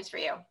 more questions for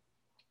you.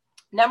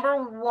 Number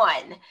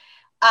 1,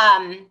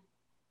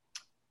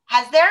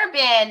 has there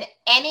been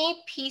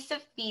any piece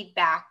of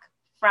feedback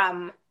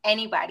from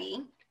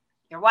anybody,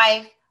 your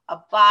wife, a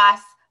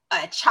boss,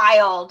 a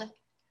child,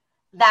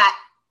 that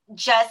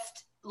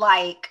just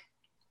like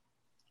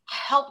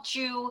helped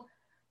you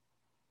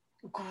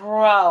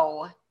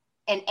grow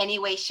in any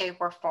way, shape,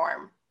 or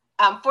form?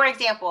 For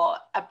example,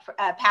 a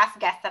past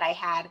guest that I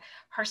had,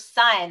 her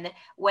son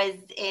was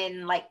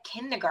in like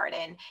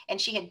kindergarten, and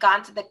she had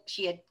gone to the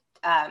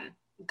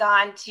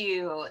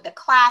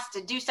class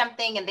to do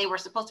something, and they were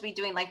supposed to be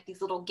doing like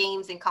these little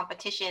games and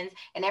competitions,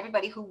 and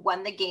everybody who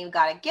won the game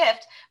got a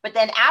gift. But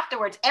then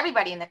afterwards,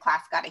 everybody in the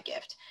class got a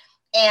gift.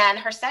 And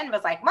her son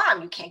was like,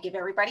 Mom, you can't give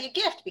everybody a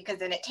gift because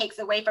then it takes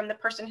away from the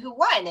person who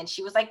won. And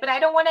she was like, but I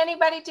don't want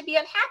anybody to be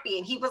unhappy.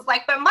 And he was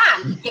like, but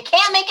Mom, you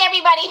can't make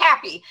everybody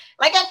happy.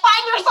 Like at 5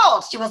 years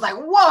old, she was like,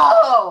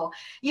 whoa,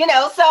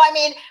 so I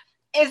mean,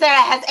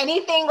 has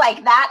anything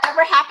like that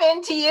ever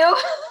happened to you?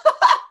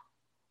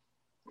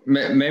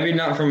 Maybe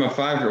not from a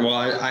 5-year-old. Well,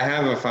 I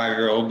have a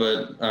 5-year-old,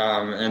 but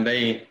and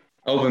they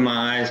open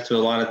my eyes to a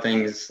lot of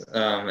things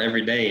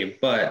every day.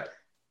 But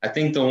I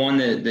think the one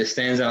that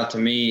stands out to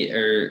me,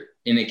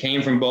 and it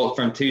came from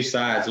two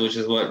sides, which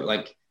is what,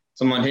 like,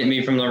 someone hit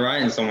me from the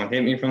right and someone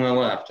hit me from the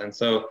left. And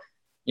so,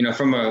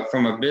 from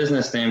a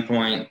business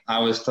standpoint, I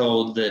was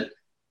told that,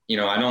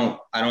 I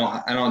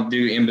don't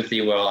do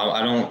empathy well.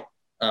 I don't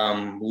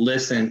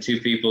listen to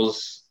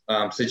people's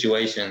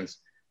situations.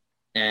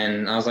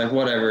 And I was like,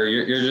 whatever,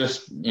 you're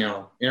just,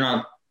 you're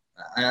not,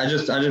 I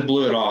just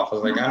blew it off. I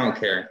was like, I don't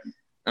care.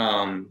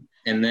 And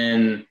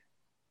then,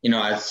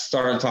 I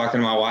started talking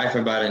to my wife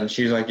about it, and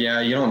she was like,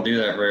 yeah, you don't do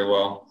that very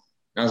well.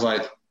 And I was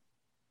like,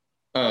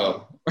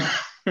 oh.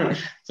 So it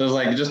was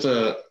like just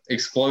a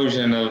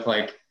explosion of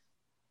like,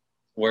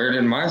 where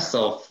did my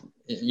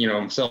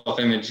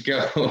self-image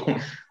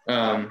go?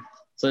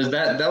 So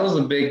that was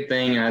a big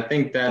thing. And I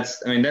think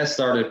that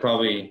started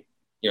probably,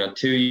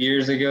 2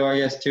 years ago, I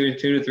guess, 2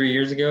 to 3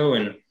 years ago,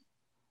 and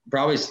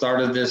probably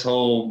started this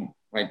whole,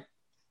 like,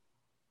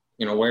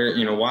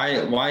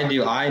 why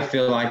do I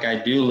feel like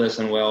I do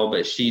listen well,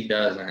 but she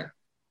doesn't?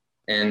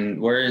 And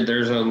where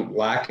there's a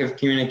lack of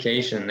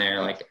communication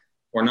there, like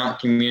we're not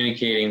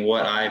communicating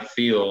what I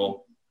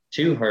feel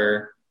to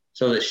her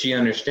so that she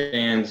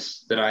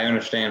understands that I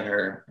understand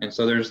her. And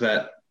so there's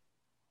that,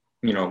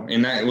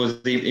 and that was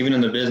even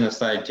in the business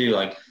side too.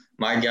 Like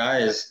my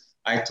guys,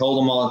 I told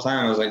them all the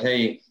time, I was like,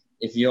 hey,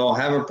 if you all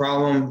have a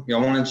problem,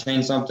 y'all want to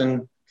change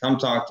something, come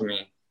talk to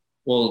me.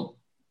 Well,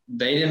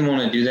 they didn't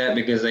want to do that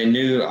because they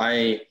knew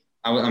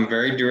I'm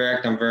very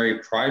direct. I'm very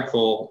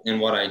prideful in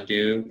what I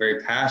do,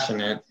 very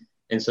passionate.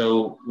 And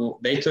so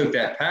they took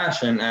that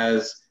passion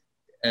as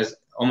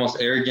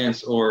almost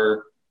arrogance,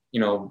 or,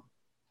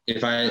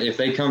 if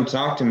they come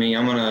talk to me,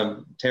 I'm going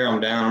to tear them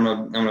down.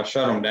 I'm going to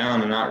shut them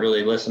down and not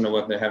really listen to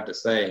what they have to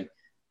say.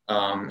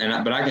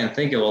 But I can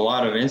think of a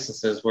lot of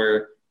instances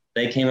where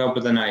they came up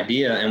with an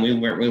idea and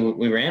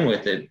we ran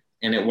with it,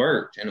 and it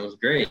worked and it was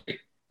great.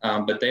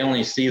 But they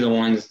only see the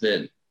ones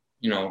that,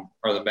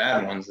 are the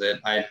bad ones that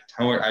I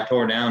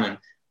tore down. And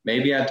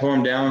maybe I tore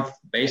them down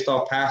based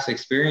off past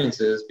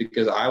experiences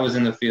because I was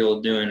in the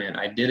field doing it.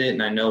 I did it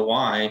and I know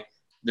why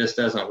this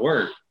doesn't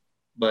work.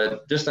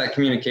 But just that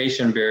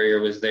communication barrier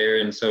was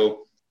there. And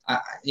so,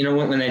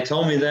 when they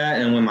told me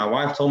that, and when my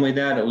wife told me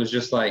that, it was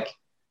just like,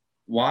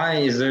 why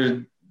is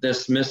there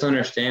this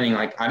misunderstanding?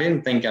 Like, I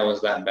didn't think I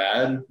was that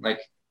bad. Like,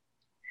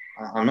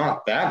 I'm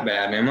not that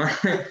bad, am I?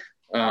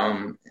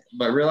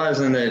 But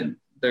realizing that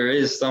there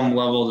is some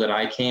level that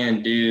I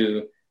can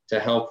do to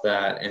help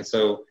that. And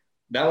so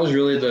that was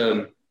really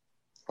the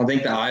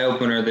eye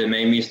opener that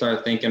made me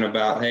start thinking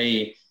about,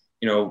 hey,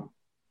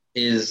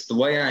 is the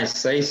way I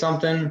say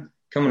something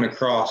coming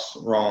across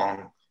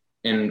wrong?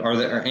 And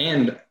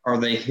are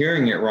they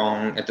hearing it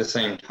wrong at the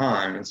same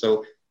time? And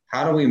so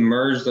how do we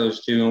merge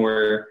those two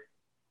where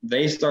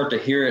they start to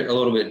hear it a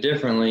little bit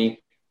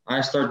differently,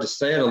 I start to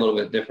say it a little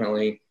bit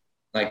differently,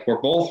 like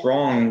we're both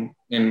wrong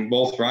and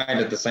both right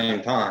at the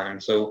same time.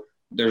 So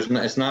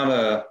it's not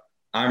a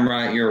I'm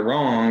right, you're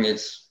wrong.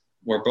 It's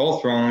we're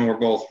both wrong, we're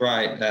both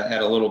right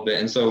at a little bit.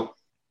 And so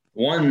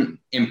one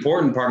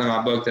important part of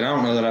my book that I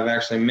don't know that I've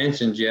actually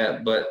mentioned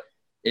yet, but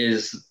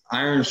is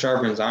iron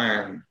sharpens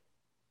iron.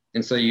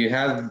 And so you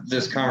have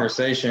this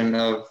conversation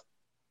of,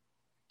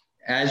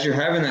 as you're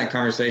having that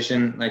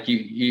conversation, like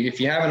you if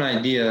you have an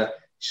idea,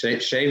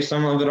 shave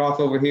some of it off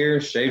over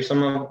here, shave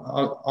some of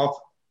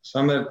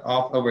it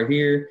off over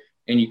here,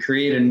 and you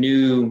create a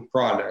new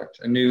product,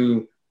 a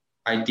new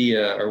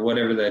idea, or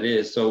whatever that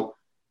is. So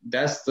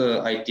that's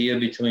the idea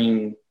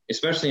between,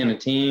 especially in a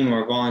team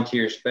or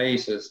volunteer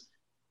space, is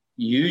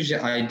use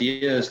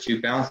ideas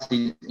to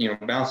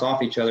bounce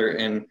off each other.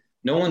 And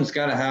no one's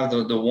got to have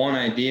the one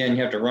idea and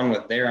you have to run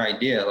with their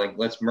idea. Like,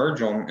 let's merge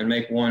them and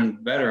make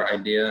one better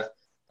idea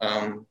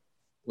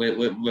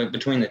with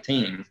between the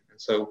team. And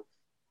so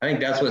I think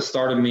that's what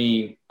started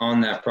me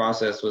on that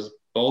process, was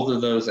both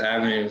of those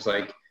avenues.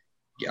 Like,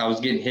 I was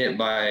getting hit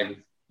by,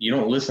 you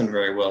don't listen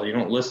very well. You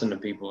don't listen to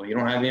people. You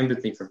don't have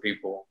empathy for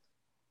people.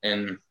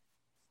 And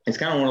it's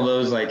kind of one of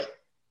those, like,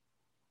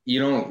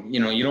 you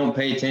don't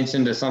pay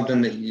attention to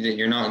something that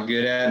you're not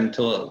good at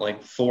until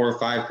like 4 or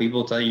 5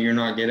 people tell you you're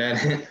not good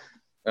at it.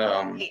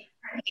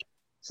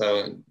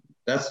 So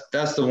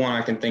that's the one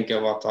I can think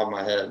of off the top of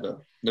my head,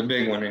 but the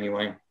big one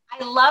anyway.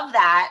 I love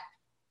that.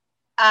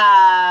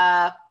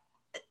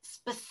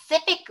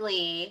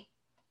 Specifically,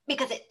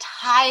 because it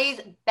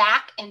ties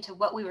back into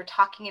what we were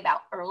talking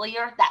about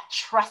earlier, that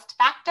trust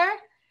factor.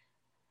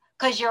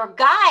 Because your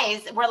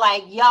guys were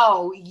like,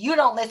 yo, you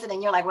don't listen.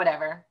 And you're like,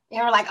 whatever.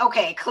 You're like,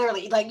 okay,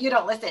 clearly, like, you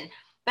don't listen.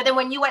 But then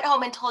when you went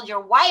home and told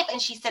your wife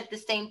and she said the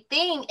same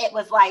thing, it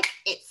was like,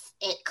 it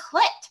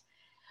clicked.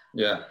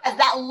 Yeah. As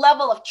that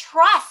level of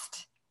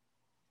trust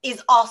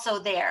is also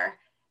there.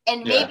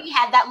 And maybe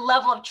had that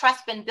level of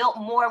trust been built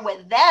more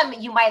with them,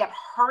 you might have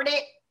heard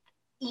it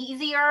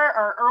easier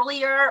or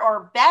earlier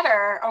or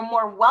better or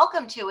more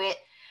welcome to it.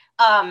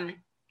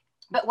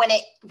 But when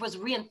it was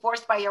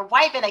reinforced by your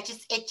wife, and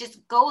it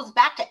just goes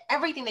back to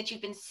everything that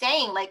you've been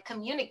saying, like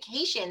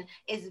communication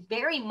is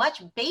very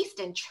much based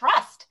in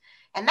trust.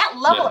 And that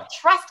level of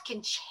trust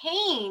can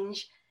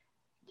change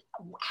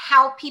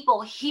how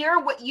people hear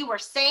what you are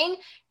saying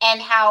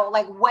and how,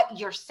 like, what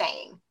you're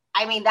saying.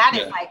 I mean, that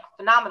is like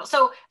phenomenal.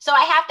 So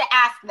I have to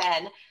ask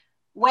then,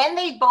 when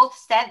they both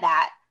said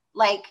that,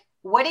 like,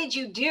 what did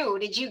you do?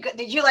 Did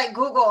you like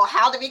Google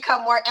how to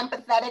become more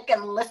empathetic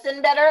and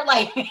listen better?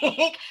 Like,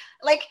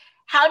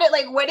 how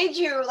did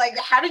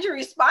you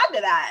respond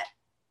to that?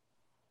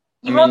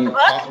 You wrote the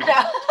book?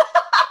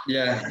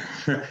 Yeah.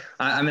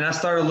 I mean, I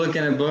started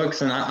looking at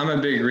books, and I'm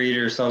a big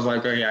reader. So I was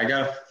like, okay, I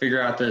got to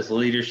figure out this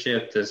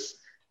leadership, I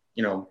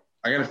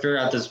got to figure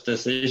out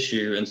this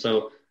issue. And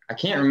so I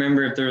can't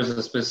remember if there was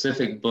a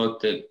specific book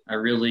that I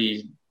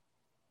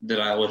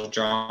was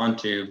drawn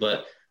to,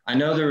 but I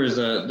know there's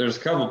a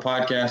couple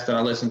podcasts that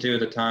I listened to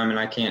at the time, and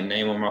I can't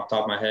name them off the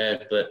top of my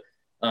head, but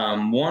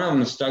one of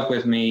them stuck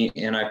with me,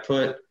 and I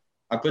put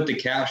the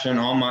caption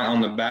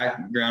on the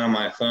background of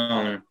my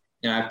phone,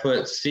 and I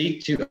put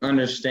 "seek to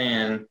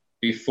understand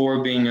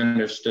before being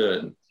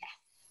understood,"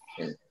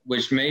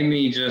 which made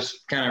me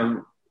just kind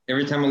of,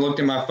 every time I looked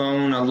at my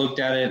phone, I looked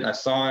at it, I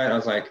saw it, I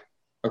was like,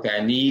 okay,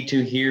 I need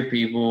to hear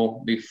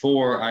people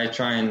before I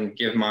try and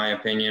give my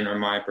opinion or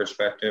my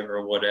perspective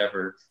or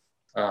whatever.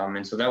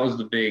 And so that was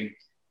a big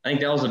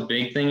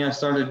thing I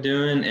started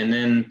doing. And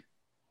then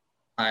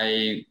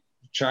I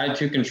tried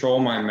to control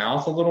my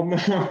mouth a little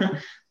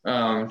more,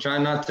 try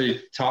not to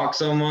talk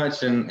so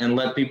much and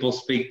let people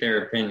speak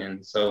their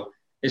opinion. So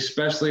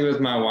especially with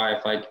my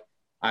wife, like,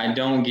 I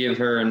don't give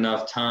her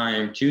enough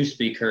time to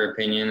speak her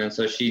opinion. And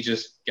so she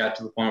just got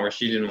to the point where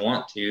she didn't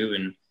want to,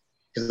 and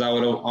because I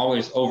would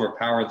always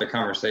overpower the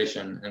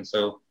conversation. And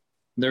so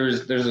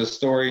there's a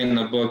story in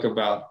the book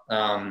about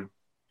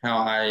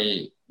how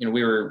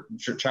we were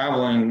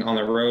traveling on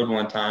the road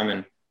one time,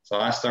 and so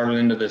I started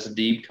into this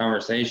deep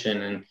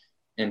conversation,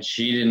 and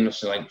she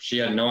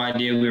had no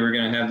idea we were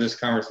going to have this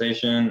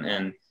conversation.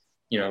 And,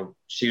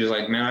 she was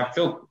like, man, I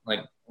feel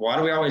like, why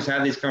do we always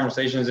have these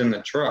conversations in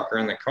the truck or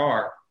in the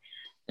car?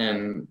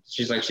 And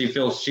she's like, she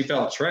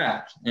felt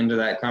trapped into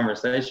that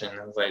conversation.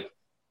 I was like,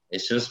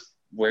 it's just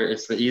where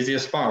it's the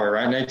easiest spot. We're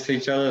right next to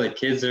each other. The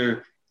kids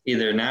are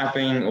either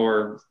napping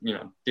or,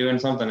 doing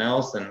something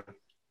else. And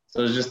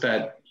so it's just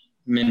that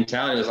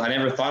mentality. I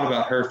never thought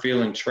about her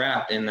feeling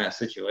trapped in that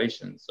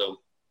situation. So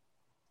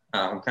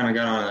kind of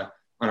got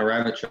on a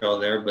rabbit trail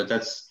there, but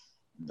that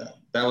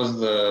was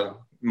the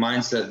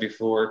mindset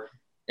before.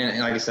 And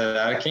like I said,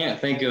 I can't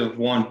think of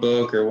one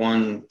book or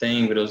one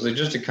thing, but it was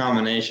just a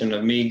combination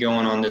of me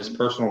going on this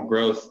personal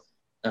growth,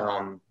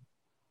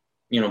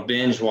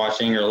 binge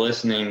watching or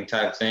listening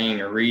type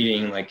thing, or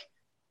reading. Like,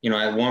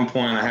 at one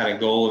point I had a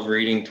goal of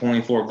reading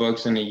 24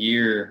 books in a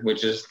year,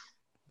 which is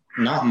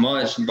not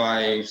much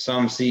by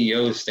some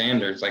CEO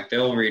standards. Like,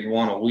 they'll read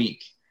one a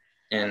week.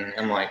 And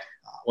I'm like,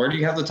 where do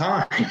you have the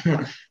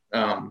time?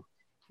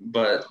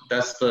 But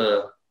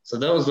so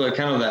that was the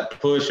kind of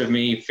that push of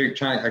me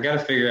I got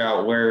to figure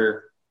out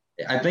where.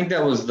 I think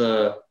that was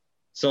the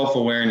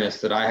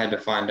self-awareness that I had to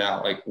find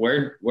out, like,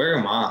 where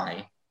am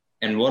I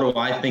and what do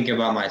I think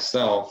about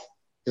myself?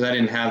 Because I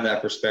didn't have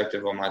that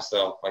perspective on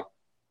myself. Like,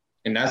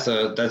 and that's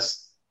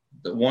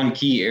the one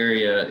key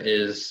area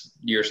is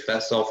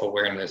that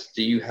self-awareness.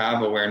 Do you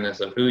have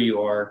awareness of who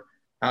you are,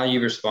 how you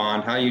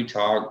respond, how you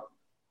talk?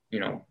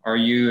 Are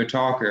you a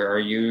talker? Are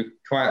you a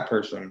quiet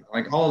person?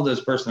 Like, all of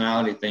those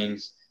personality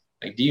things.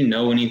 Like, do you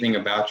know anything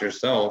about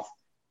yourself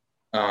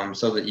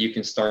so that you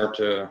can start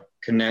to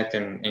connect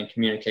and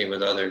communicate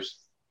with others?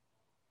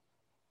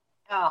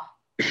 Oh,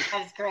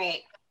 that's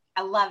great.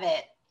 I love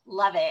it.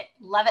 Love it.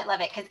 Love it.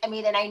 Love it. Because,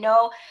 and I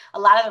know a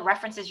lot of the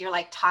references you're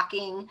like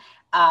talking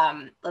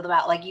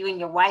about, like, you and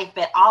your wife,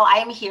 but all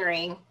I'm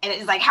hearing, and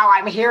it's like how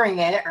I'm hearing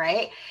it,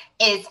 right,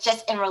 is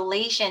just in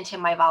relation to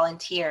my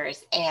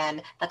volunteers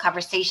and the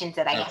conversations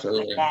that I have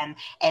with them.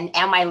 And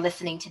am I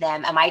listening to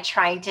them? Am I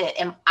trying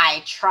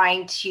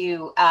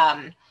to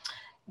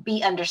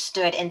be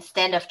understood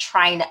instead of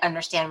trying to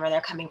understand where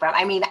they're coming from?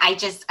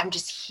 I'm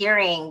just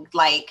hearing,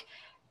 like,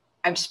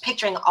 I'm just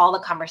picturing all the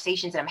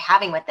conversations that I'm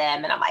having with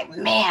them. And I'm like,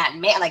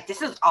 man, like,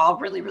 this is all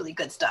really, really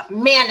good stuff.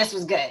 Man, this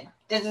was good.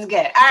 This is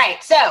good. All right.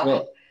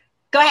 So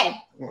go ahead.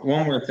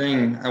 One more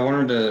thing I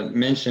wanted to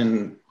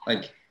mention,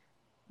 like,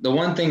 the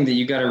one thing that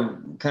you got to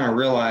kind of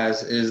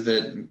realize is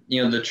that,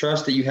 the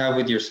trust that you have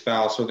with your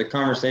spouse, or the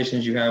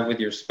conversations you have with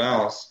your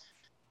spouse,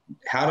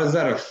 how does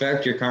that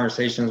affect your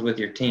conversations with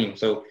your team?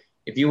 So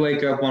if you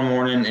wake up one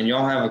morning and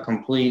y'all have a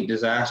complete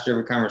disaster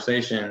of a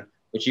conversation,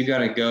 but you got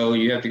to go,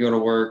 you have to go to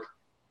work.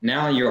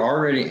 Now you're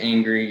already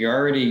angry. You're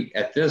already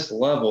at this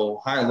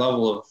level, high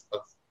level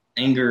of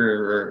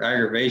anger or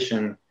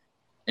aggravation.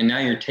 And now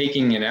you're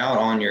taking it out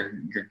on your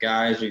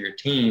guys or your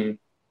team.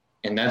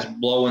 And that's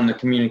blowing the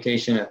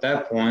communication at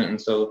that point.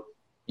 And so,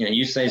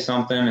 you say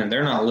something and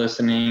they're not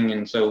listening.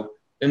 And so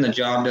then the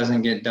job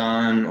doesn't get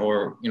done,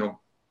 or,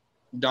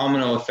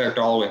 domino effect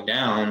all the way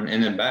down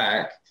and then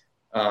back.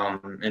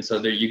 And so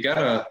there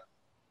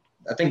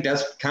I think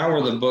that's kind of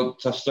where the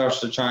book starts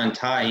to try and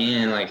tie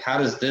in, like, how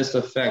does this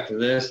affect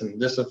this and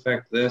this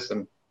affect this,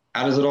 and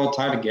how does it all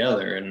tie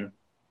together? And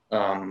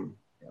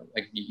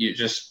like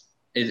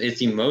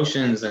it's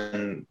emotions,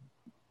 and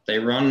they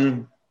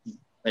run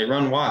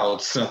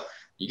wild. So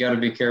you got to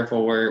be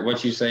careful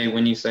what you say,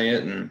 when you say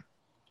it, and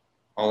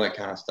all that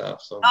kind of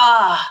stuff. So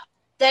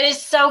that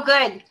is so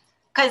good.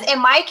 Because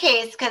in my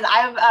case, because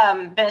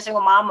I've been a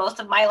single mom most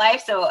of my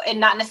life, and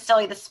not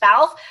necessarily the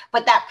spouse,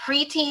 but that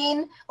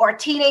preteen or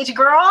teenage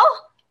girl,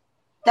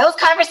 those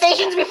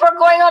conversations before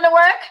going on to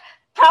work,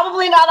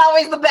 probably not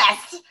always the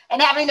best.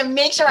 And having to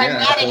make sure I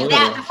manage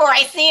that before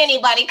I see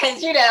anybody,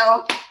 because,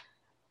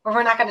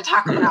 we're not going to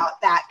talk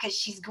about that, because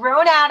she's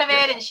grown out of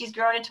it and she's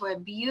grown into a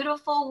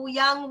beautiful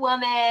young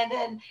woman.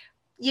 And,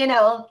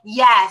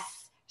 yes.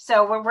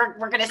 So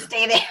we're going to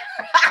stay there.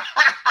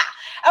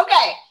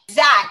 Okay,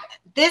 Zach,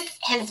 this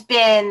has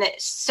been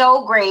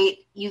so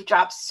great. You've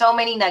dropped so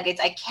many nuggets.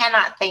 I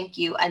cannot thank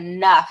you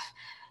enough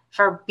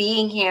for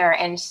being here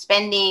and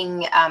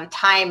spending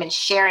time and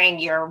sharing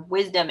your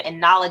wisdom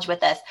and knowledge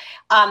with us.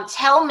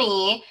 Tell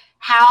me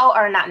how,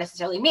 or not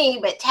necessarily me,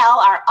 but tell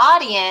our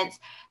audience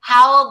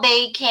how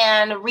they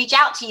can reach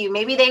out to you.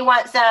 Maybe they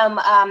want some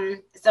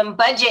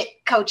budget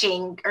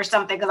coaching or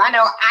something, because I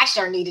know I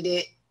sure needed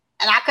it.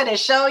 And I could have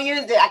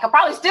used it. I could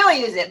probably still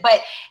use it. But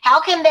how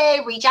can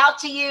they reach out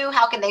to you?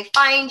 How can they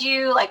find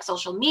you, like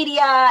social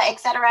media,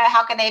 etc.?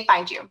 How can they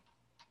find you?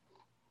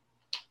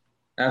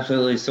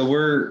 Absolutely. So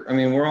we're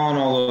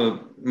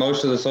on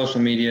most of the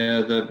social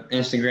media. The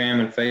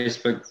Instagram and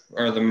Facebook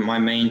are my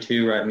main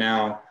two right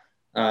now.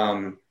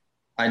 I'm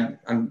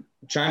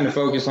trying to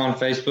focus on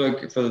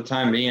Facebook for the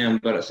time being,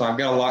 so I've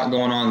got a lot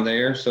going on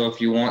there. So if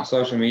you want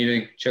social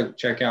media,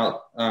 check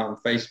out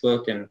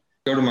Facebook, and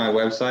go to my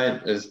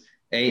website is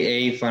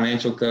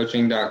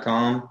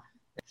aafinancialcoaching.com.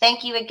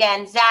 Thank you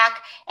again,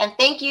 Zach. And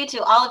thank you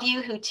to all of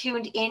you who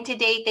tuned in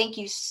today. Thank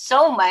you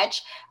so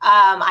much.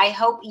 I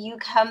hope you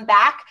come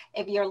back.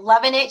 If you're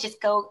loving it,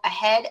 just go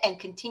ahead and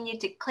continue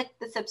to click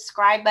the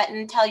subscribe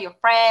button. Tell your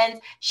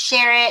friends,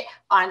 share it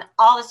on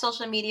all the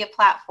social media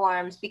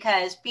platforms,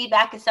 because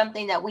feedback is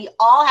something that we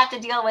all have to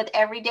deal with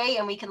every day,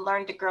 and we can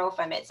learn to grow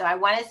from it. So I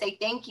want to say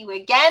thank you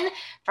again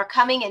for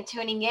coming and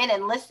tuning in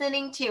and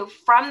listening to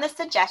From the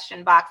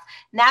Suggestion Box,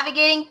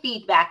 navigating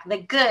feedback, the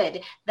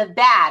good, the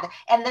bad,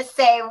 and the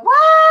say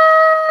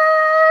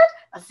what?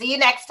 I'll see you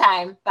next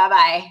time.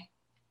 Bye-bye.